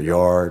deck or a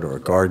yard or a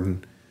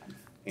garden.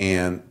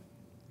 And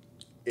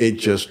it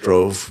just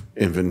drove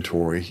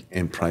inventory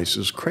and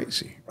prices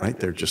crazy, right?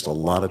 There are just a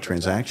lot of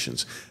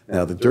transactions.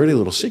 Now, the dirty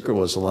little secret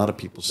was a lot of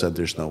people said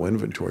there's no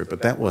inventory,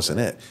 but that wasn't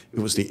it. It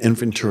was the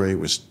inventory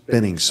was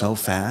spinning so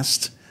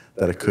fast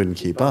that it couldn't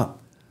keep up.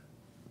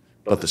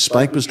 But the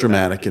spike was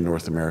dramatic in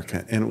North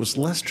America, and it was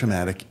less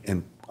dramatic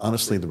in,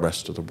 honestly, the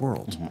rest of the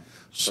world. Mm-hmm.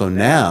 So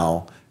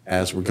now,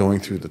 as we're going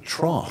through the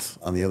trough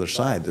on the other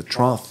side. The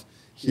trough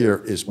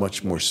here is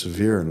much more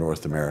severe in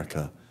North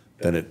America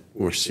than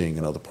we're seeing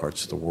in other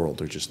parts of the world.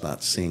 They're just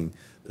not seeing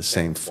the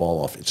same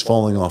fall off. It's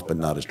falling off, but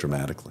not as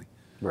dramatically.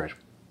 Right.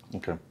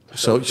 Okay.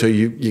 So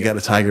you got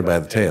a tiger by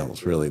the tail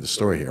is really the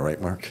story here,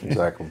 right, Mark?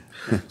 Exactly.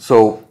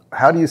 So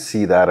how do you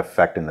see that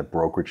affecting the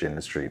brokerage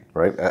industry,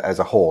 right, as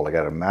a whole, like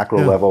at a macro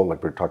level,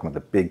 like we're talking about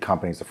the big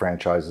companies, the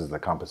franchises, the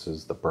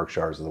Compasses, the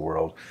Berkshires of the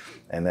world,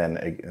 and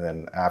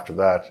then after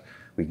that,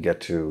 we can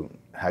get to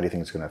how do you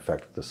think it's going to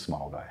affect the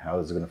small guy? How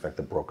is it going to affect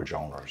the brokerage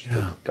owners,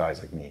 the guys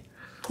like me?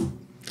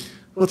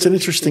 Well, it's an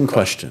interesting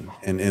question,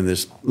 and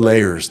there's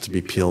layers to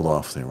be peeled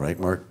off there, right,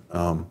 Mark?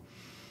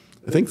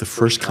 I think the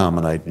first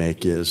comment I'd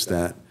make is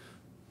that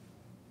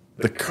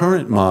the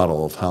current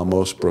model of how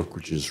most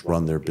brokerages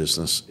run their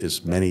business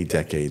is many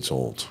decades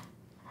old,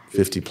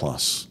 50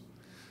 plus.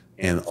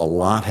 And a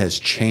lot has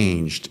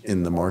changed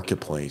in the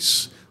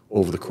marketplace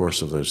over the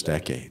course of those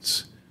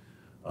decades.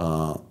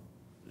 The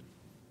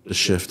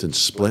shift in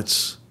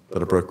splits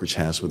that a brokerage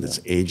has with its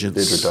agents.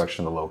 The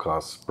introduction of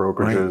low-cost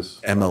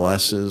brokerages. Right.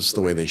 MLSs,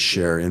 the way they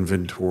share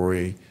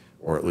inventory,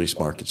 or at least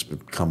markets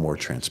become more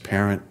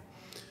transparent.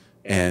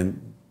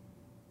 And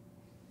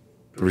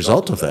the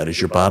result of that is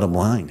your bottom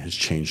line has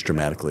changed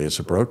dramatically as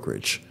a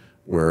brokerage,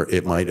 where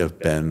it might have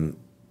been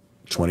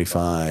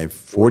 25,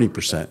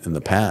 40% in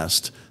the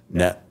past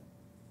net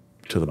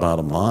to the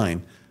bottom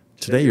line.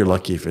 Today, you're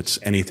lucky if it's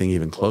anything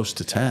even close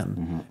to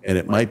 10, and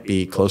it might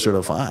be closer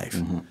to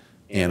 5.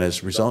 And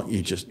as a result,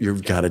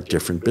 you've got a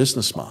different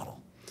business model.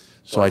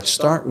 So I'd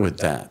start with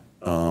that.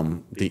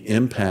 The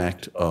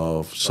impact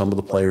of some of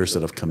the players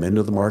that have come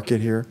into the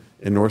market here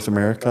in North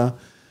America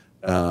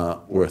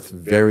with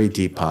very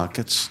deep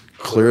pockets,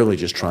 clearly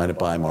just trying to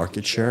buy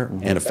market share,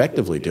 and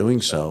effectively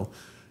doing so,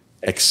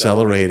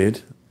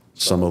 accelerated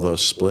some of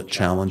those split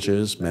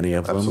challenges, many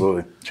of them.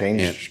 Absolutely.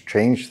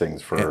 Change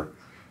things for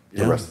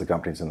the rest of the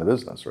companies in the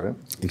business, right?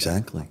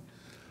 Exactly.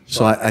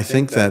 So I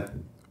think that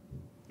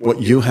what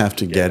you have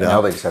to get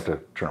now they just have to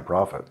turn a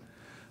profit.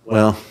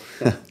 Well,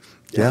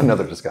 yeah.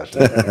 Another discussion.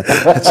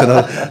 That's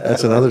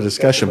another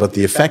discussion. But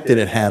the effect that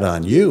it had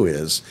on you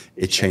is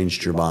it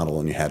changed your model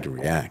and you had to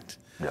react.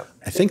 Yep.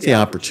 I think the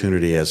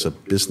opportunity as a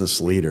business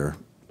leader,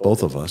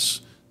 both of us,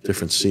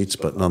 different seats,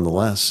 but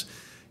nonetheless,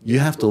 you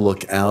have to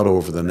look out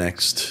over the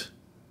next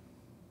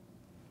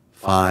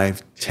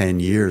 5, 10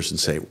 years and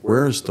say,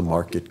 where is the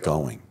market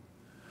going?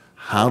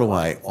 How do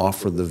I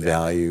offer the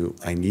value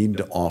I need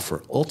to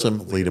offer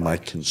ultimately to my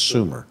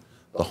consumer,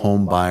 the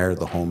home buyer,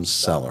 the home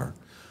seller?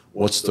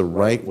 What's the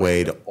right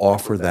way to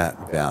offer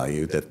that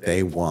value that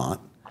they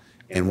want?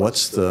 And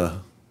what's the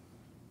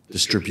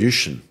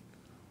distribution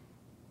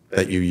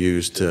that you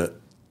use to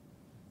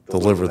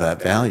deliver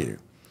that value?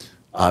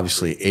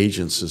 Obviously,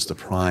 agents is the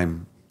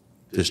prime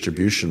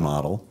distribution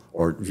model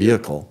or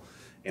vehicle.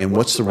 And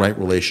what's the right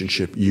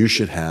relationship you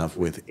should have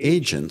with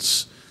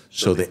agents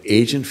so the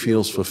agent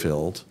feels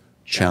fulfilled,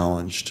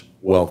 challenged,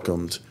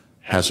 welcomed,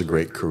 has a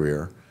great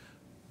career?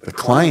 The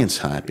client's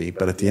happy,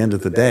 but at the end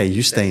of the day,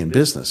 you stay in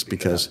business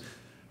because,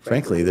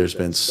 frankly, there's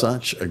been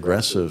such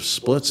aggressive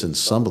splits in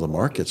some of the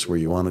markets where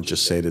you want to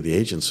just say to the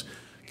agents,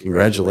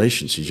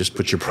 congratulations, you just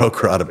put your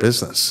broker out of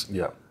business.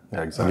 Yeah,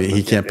 exactly. I mean,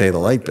 he can't pay the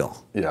light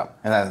bill. Yeah,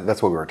 and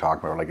that's what we were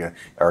talking about. Like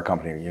our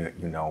company,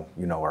 you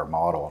know our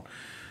model.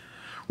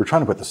 We're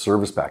trying to put the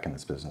service back in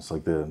this business,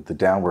 like the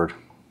downward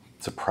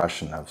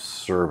suppression of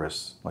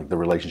service, like the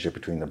relationship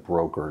between the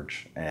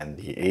brokerage and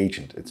the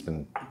agent.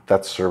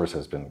 That service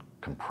has been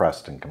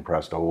compressed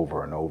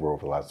over and over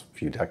the last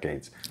few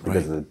decades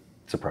because of the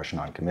suppression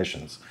on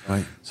commissions.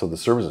 Right. So the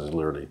services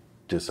literally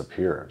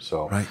disappear.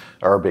 So right.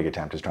 Our big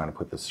attempt is trying to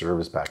put the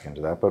service back into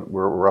that, but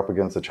we're up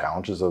against the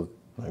challenges of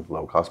like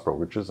low-cost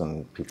brokerages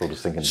and people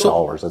just thinking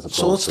dollars as opposed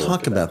to... So let's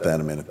talk about that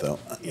a minute, though.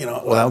 You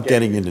know, without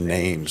getting into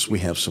names, we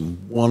have some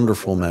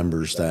wonderful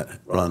members that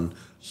run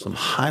some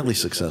highly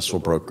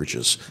successful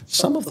brokerages.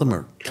 Some of them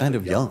are kind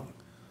of young,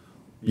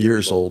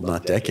 years old,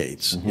 not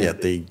decades,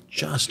 yet they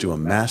just do a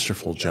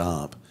masterful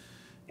job.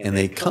 And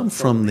they come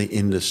from the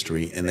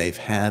industry and they've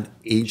had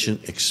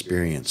agent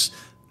experience.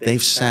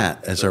 They've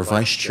sat, as our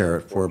vice chair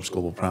at Forbes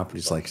Global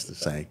Properties likes to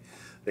say,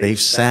 they've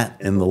sat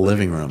in the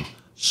living room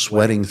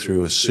sweating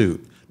through a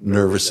suit,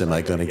 nervous, am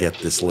I going to get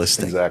this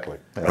listing? Exactly.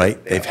 Yeah.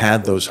 Right? They've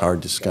had those hard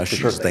discussions.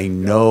 Sure. They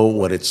know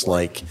what it's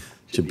like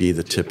to be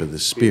the tip of the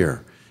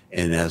spear.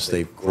 And as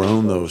they've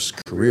grown those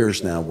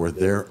careers now where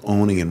they're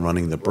owning and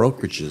running the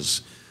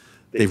brokerages,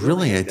 they've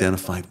really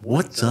identified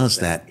what does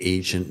that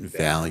agent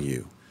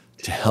value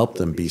to help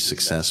them be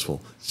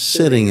successful,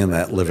 sitting in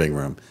that living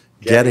room,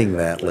 getting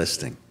that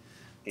listing.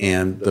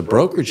 And the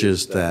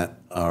brokerages that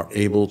are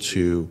able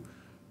to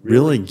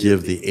really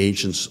give the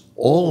agents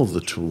all of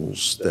the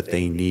tools that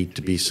they need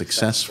to be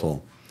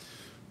successful.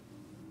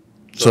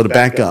 So to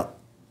back up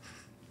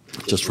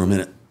just for a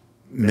minute,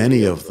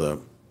 many of the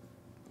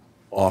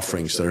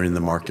offerings that are in the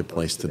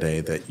marketplace today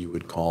that you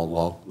would call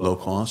low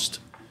cost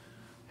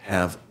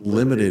have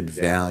limited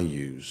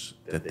values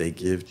that they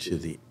give to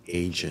the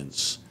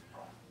agents: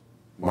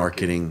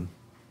 marketing,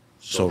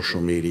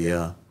 social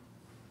media,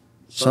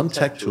 Some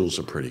tech tools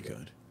are pretty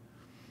good.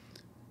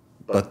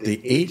 But the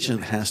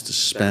agent has to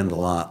spend a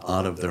lot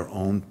out of their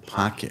own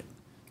pocket.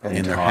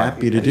 And they're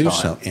happy to do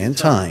so, and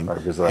time, right,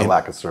 because of that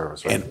lack of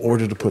service, right? in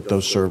order to put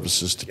those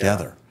services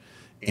together.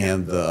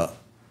 And the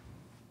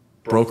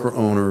broker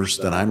owners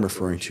that I'm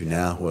referring to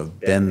now who have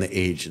been the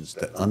agents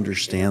that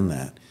understand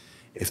that,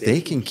 if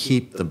they can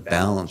keep the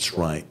balance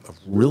right of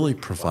really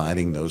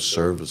providing those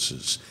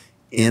services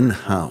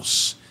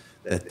in-house,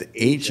 that the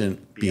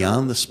agent,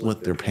 beyond the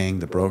split they're paying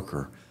the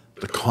broker,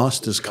 the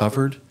cost is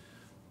covered,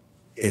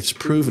 it's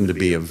proven to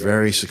be a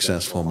very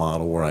successful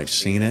model where I've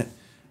seen it.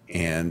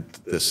 And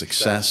the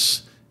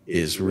success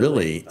is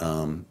really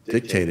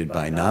dictated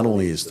by not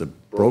only is the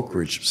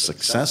brokerage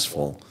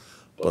successful,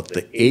 but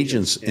the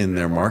agents in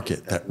their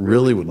market that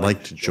really would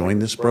like to join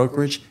this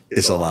brokerage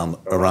is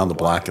around the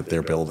block that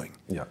they're building.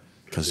 Yeah.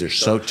 Because they're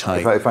so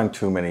tight. I find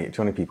too many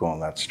people in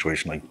that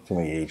situation, like too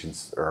many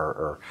agents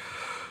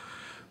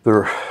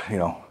they're,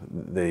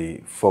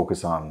 they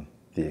focus on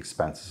the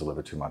expenses a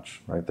little bit too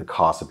much, right? The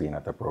cost of being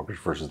at that brokerage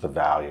versus the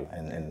value.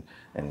 And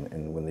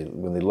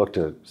when they look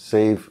to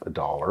save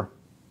 $1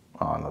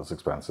 on those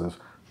expenses,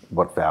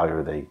 what value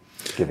are they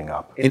giving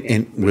up?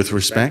 And with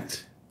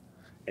respect,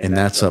 and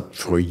that's up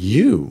for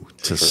you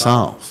to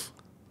solve,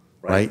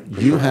 right?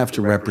 You have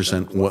to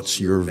represent what's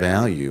your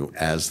value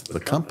as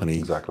the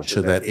company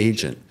to that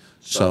agent.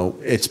 So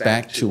it's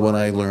back to what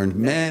I learned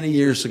many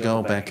years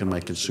ago back in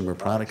my consumer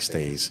products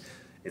days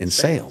in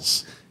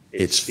sales.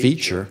 It's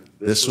feature,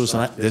 this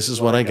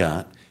is what I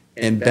got,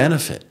 and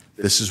benefit,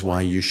 this is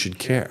why you should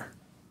care.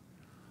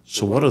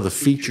 So what are the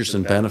features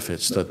and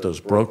benefits that those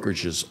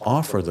brokerages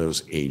offer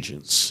those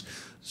agents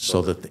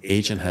so that the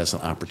agent has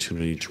an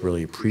opportunity to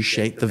really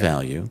appreciate the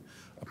value,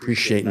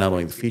 appreciate not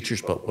only the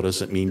features, but what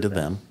does it mean to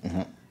them,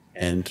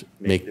 and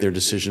make their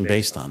decision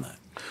based on that.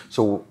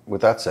 So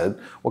with that said,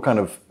 what kind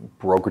of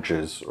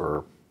brokerages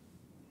or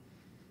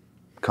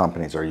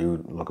companies are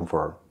you looking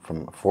for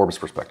from a Forbes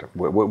perspective?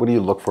 What do you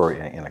look for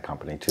in a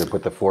company to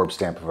put the Forbes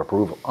stamp of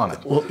approval on it?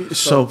 Well,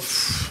 so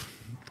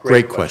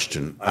great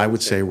question. I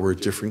would say we're a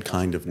different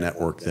kind of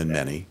network than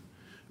many.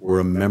 We're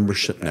a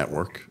membership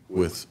network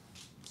with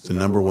the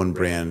 #1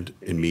 brand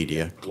in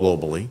media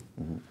globally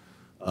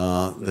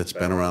that's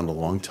been around a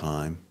long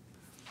time.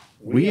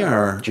 We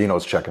are...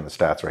 Gino's checking the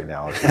stats right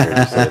now. It's weird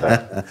to say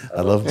that.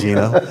 I love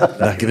Gino. Not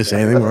going to say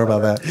anything more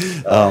about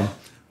that.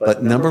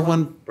 But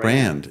 #1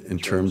 brand in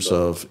terms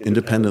of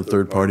independent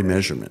third-party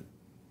measurement.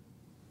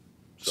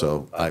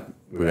 So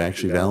we've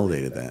actually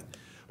validated that.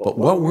 But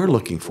what we're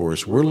looking for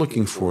is we're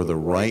looking for the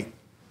right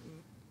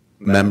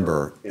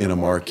member in a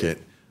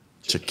market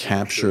to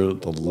capture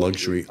the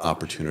luxury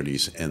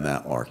opportunities in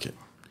that market.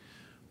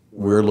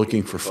 We're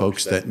looking for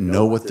folks that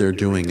know what they're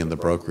doing in the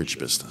brokerage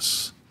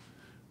business.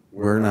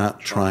 We're not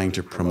trying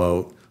to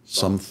promote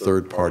some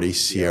third-party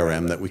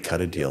CRM that we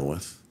cut a deal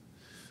with.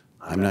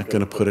 I'm not going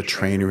to put a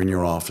trainer in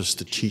your office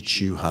to teach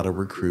you how to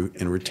recruit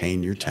and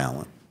retain your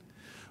talent.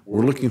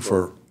 We're looking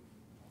for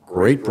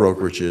great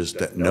brokerages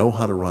that know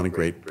how to run a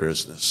great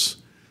business,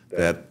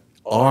 that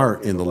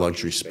are in the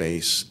luxury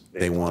space.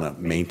 They want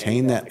to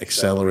maintain that,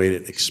 accelerate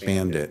it,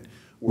 expand it.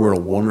 We're a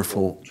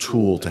wonderful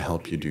tool to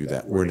help you do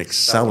that. We're an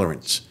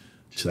accelerant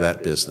to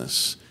that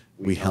business.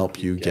 We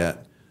help you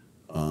get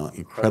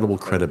incredible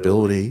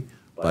credibility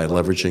by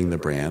leveraging the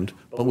brand,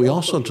 but we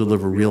also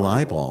deliver real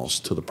eyeballs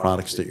to the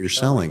products that you're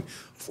selling.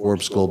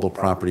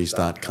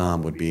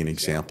 ForbesGlobalProperties.com would be an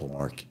example,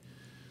 Mark.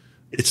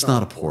 It's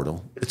not a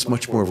portal. It's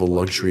much more of a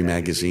luxury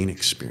magazine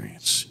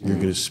experience. You're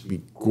going to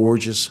see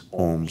gorgeous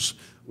homes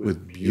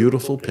with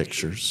beautiful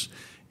pictures.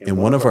 And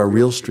one of our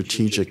real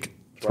strategic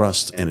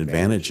thrusts and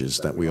advantages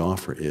that we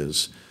offer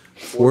is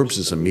Forbes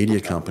is a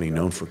media company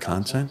known for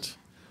content.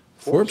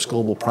 Forbes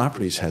Global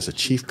Properties has a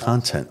chief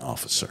content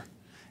officer.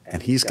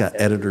 And he's got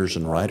editors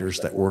and writers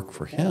that work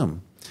for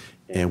him.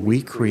 And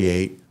we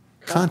create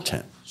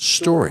content,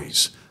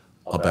 stories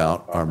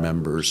about our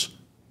members'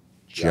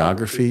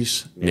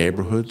 geographies,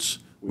 neighborhoods.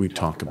 We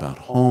talk about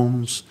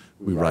homes.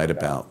 We write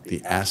about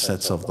the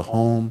assets of the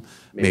home.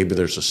 Maybe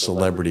there's a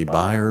celebrity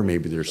buyer.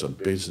 Maybe there's a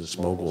business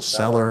mogul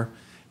seller.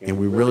 And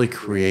we really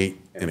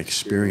create an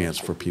experience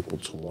for people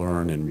to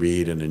learn and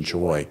read and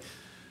enjoy.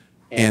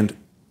 And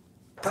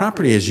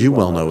property, as you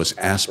well know, is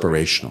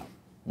aspirational.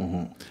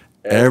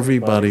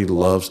 Everybody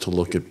loves to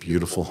look at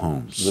beautiful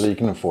homes. Whether you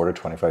can afford a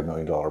 $25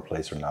 million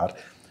place or not,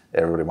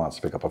 everybody wants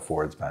to pick up a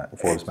Forbes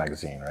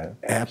magazine, right?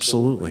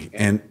 Absolutely.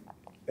 And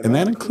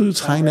that includes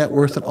high net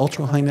worth and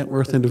ultra high net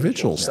worth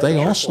individuals. They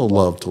also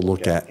love to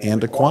look at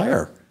and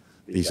acquire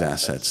these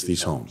assets,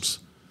 these homes.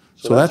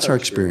 So that's our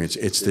experience.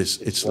 It's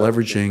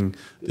leveraging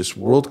this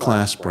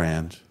world-class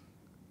brand,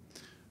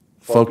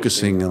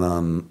 focusing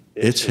on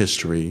its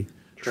history,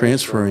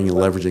 transferring and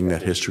leveraging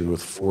that history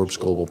with Forbes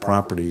Global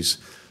Properties,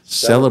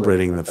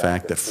 celebrating the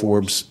fact that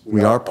Forbes,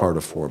 we are part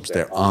of Forbes.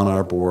 They're on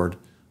our board.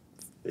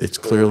 It's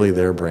clearly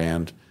their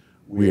brand.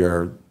 We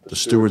are the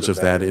stewards of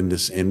that in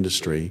this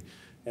industry,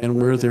 and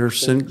we're their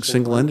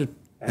single-ended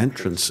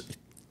entrance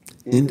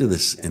into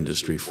this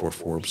industry for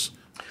Forbes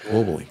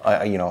globally.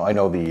 I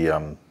know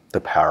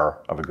the power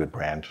of a good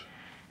brand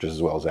just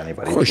as well as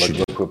anybody. Of course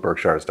Look what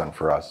Berkshire has done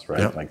for us,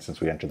 right? Yep. Like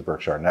since we entered the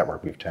Berkshire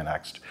network, we've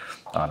 10x'd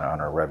on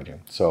our revenue.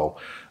 So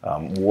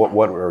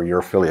what are your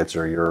affiliates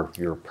or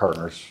your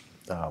partners,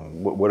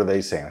 what are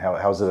they saying?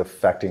 How's it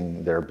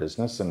affecting their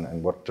business,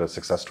 and what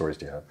success stories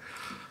do you have?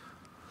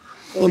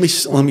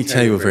 Let me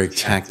tell you a very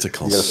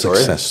tactical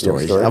success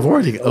story. I've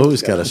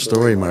always got a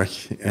story, Mark.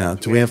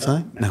 Do we have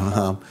time?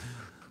 No.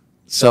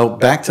 So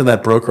back to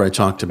that broker I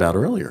talked about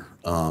earlier.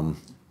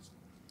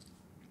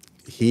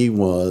 He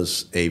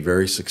was a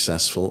very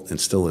successful,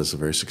 and still is a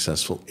very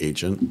successful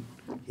agent.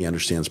 He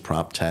understands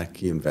prop tech.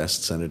 He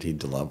invests in it. He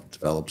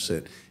develops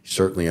it. He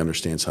certainly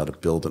understands how to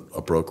build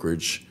a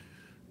brokerage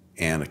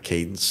and a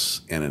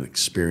cadence and an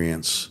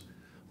experience.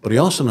 But he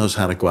also knows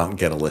how to go out and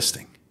get a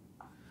listing.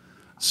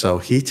 So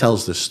he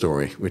tells this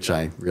story, which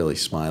I really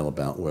smile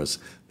about, was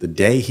the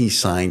day he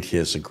signed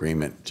his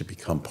agreement to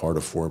become part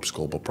of Forbes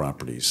Global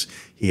Properties,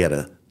 he had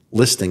a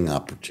listing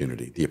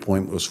opportunity. The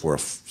appointment was for a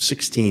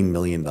 $16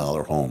 million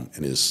home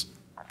in his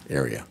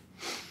area.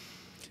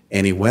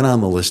 And he went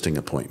on the listing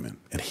appointment,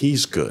 and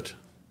he's good.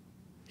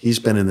 He's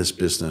been in this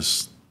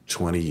business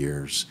 20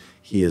 years.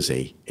 He is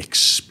an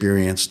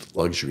experienced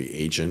luxury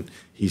agent.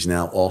 He's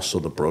now also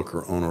the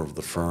broker owner of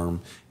the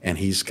firm, and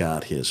he's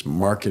got his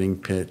marketing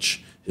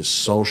pitch, his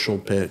social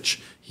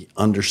pitch. He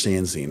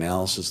understands the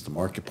analysis of the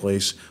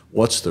marketplace.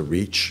 What's the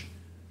reach?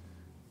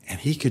 And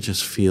he could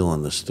just feel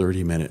in this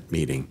 30-minute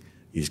meeting,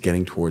 he's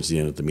getting towards the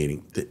end of the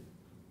meeting, that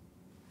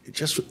it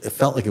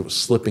felt like it was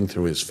slipping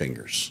through his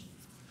fingers.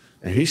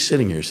 And he's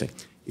sitting here saying,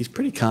 he's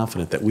pretty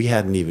confident that we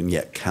hadn't even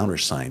yet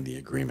countersigned the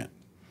agreement.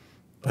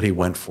 But he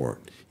went for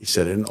it. He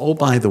said, and oh,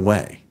 by the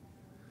way,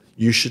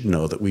 you should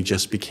know that we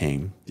just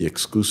became the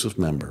exclusive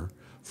member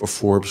for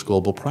Forbes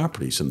Global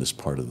Properties in this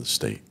part of the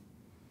state.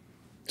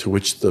 To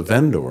which the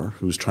vendor,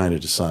 who's trying to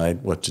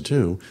decide what to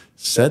do,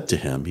 said to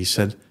him, he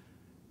said,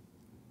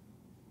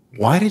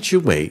 why did you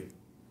wait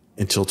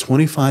until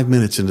 25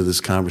 minutes into this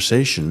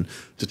conversation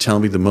to tell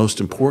me the most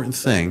important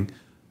thing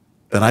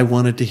that I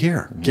wanted to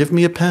hear? Mm-hmm. Give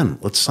me a pen.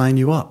 Let's sign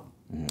you up.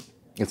 Mm-hmm.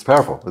 It's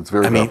powerful. It's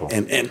very powerful.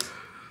 And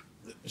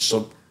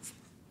so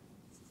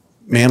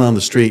man on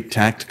the street,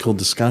 tactical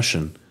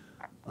discussion,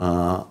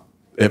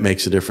 it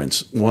makes a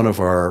difference. One of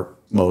our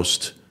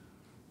most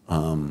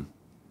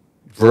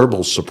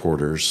verbal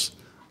supporters,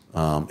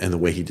 and the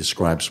way he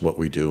describes what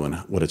we do and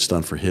what it's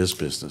done for his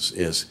business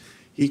is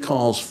he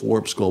calls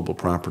Forbes Global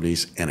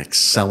Properties an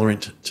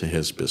accelerant to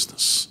his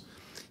business.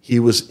 He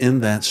was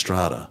in that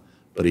strata,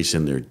 but he's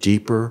in there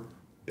deeper,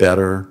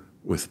 better,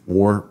 with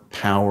more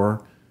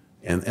power,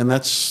 and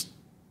that's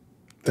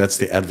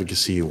the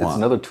advocacy you want. It's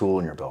another tool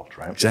in your belt,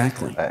 right?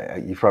 Exactly.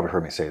 You've probably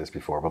heard me say this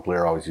before, but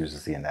Blair always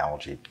uses the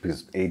analogy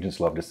because agents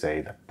love to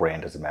say that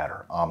brand doesn't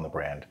matter. I'm the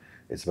brand.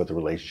 It's about the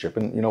relationship.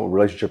 And,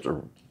 relationships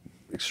are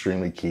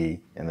extremely key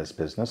in this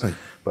business. Right.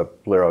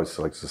 But Blair always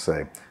likes to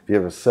say, if you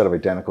have a set of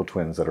identical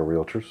twins that are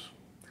realtors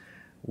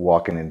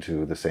walking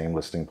into the same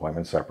listing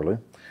appointment separately,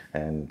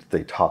 and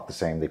they talk the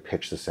same, they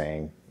pitch the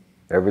same,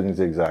 everything's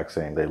the exact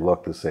same, they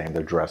look the same,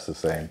 they're dressed the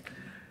same,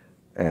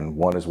 and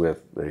one is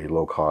with a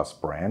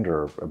low-cost brand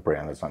or a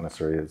brand that's not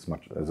necessarily as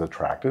much as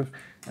attractive,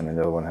 and then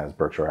the other one has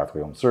Berkshire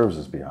Hathaway Home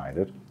Services behind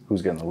it,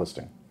 who's getting the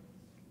listing?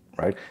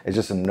 Right? It's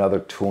just another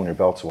tool in your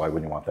belt, so why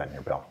wouldn't you want that in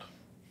your belt?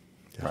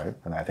 Yeah. Right?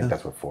 And I think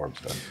that's what Forbes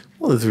does.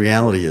 Well, the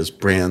reality is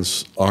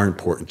brands are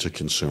important to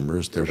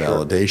consumers. They're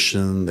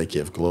validation, they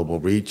give global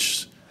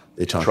reach,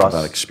 they talk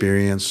about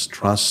experience,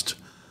 trust,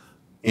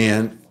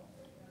 and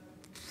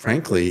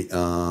frankly,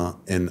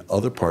 in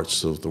other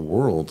parts of the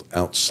world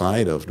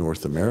outside of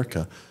North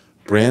America,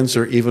 brands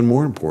are even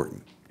more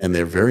important, and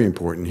they're very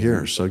important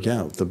here. So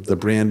yeah, the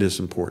brand is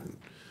important.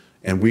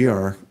 And we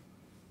are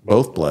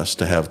both blessed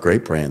to have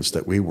great brands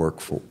that we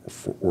work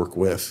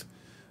with.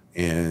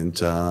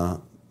 And,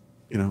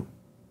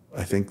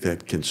 I think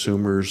that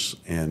consumers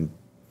and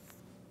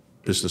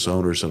business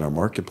owners in our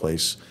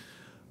marketplace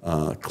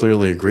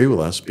clearly agree with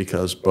us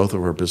because both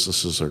of our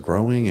businesses are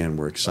growing and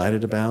we're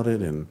excited about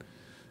it. And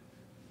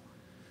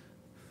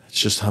it's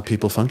just how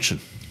people function.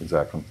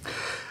 Exactly.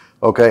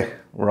 Okay,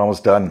 we're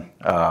almost done.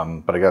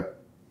 But I got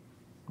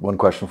one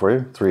question for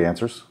you, 3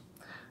 answers.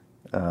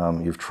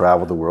 You've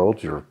traveled the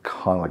world. You're,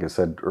 like I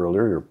said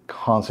earlier, you're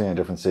constantly in a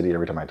different city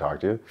every time I talk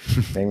to you.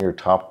 Name your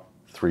top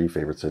 3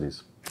 favorite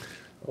cities.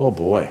 Oh,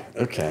 boy.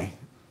 Okay.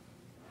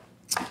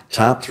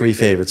 Top 3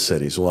 favorite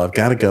cities. Well, I've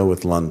got to go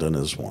with London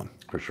as one.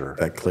 For sure.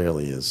 That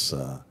clearly is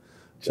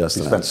just...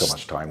 You spent so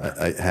much time there.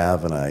 I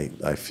have, and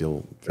I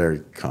feel very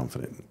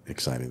confident and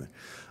exciting there.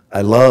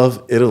 I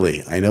love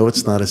Italy. I know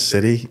it's not a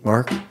city,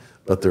 Mark,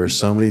 but there are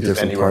so many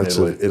different parts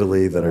of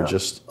Italy that are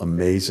just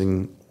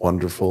amazing,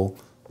 wonderful.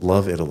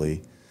 Love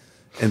Italy.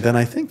 And then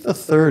I think the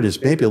third is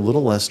maybe a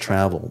little less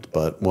traveled,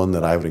 but one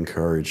that I would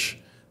encourage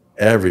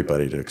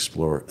everybody to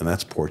explore, and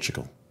that's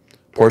Portugal.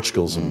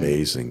 Portugal's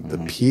amazing. The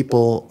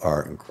people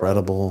are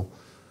incredible.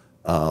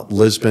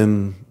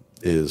 Lisbon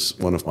is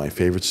one of my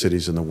favorite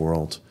cities in the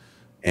world.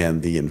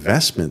 And the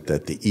investment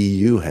that the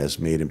EU has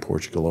made in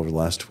Portugal over the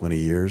last 20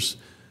 years,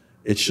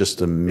 it's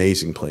just an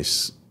amazing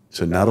place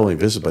to not only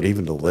visit, but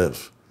even to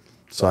live.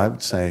 So I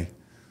would say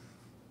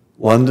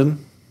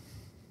London,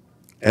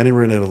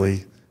 anywhere in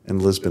Italy,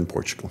 and Lisbon,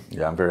 Portugal.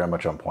 Yeah, I'm very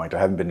much on point. I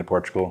haven't been to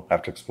Portugal. I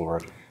have to explore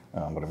it,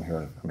 but I'm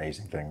hearing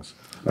amazing things.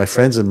 My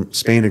friends in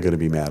Spain are going to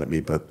be mad at me,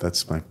 but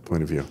that's my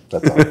point of view.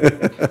 That's all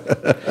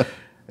right.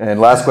 And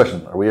last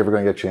question, are we ever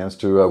going to get a chance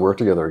to work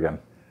together again?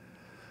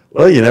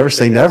 Well, you never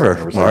say never,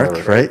 Never say Mark,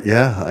 never. right?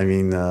 Yeah, I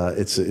mean,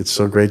 it's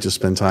so great to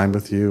spend time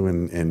with you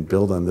and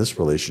build on this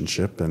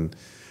relationship. And,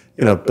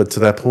 you know, but to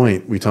that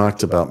point, we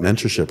talked about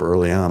mentorship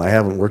early on. I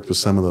haven't worked with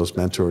some of those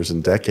mentors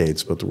in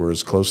decades, but we're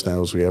as close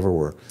now as we ever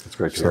were. That's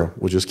great to So hear.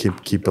 we'll just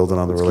keep building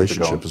on the Let's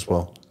keep it relationship going. as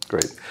well.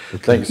 Great.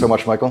 Thank you so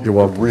much, Michael. You're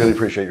welcome. I really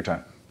appreciate your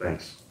time.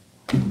 Thanks.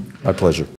 My pleasure.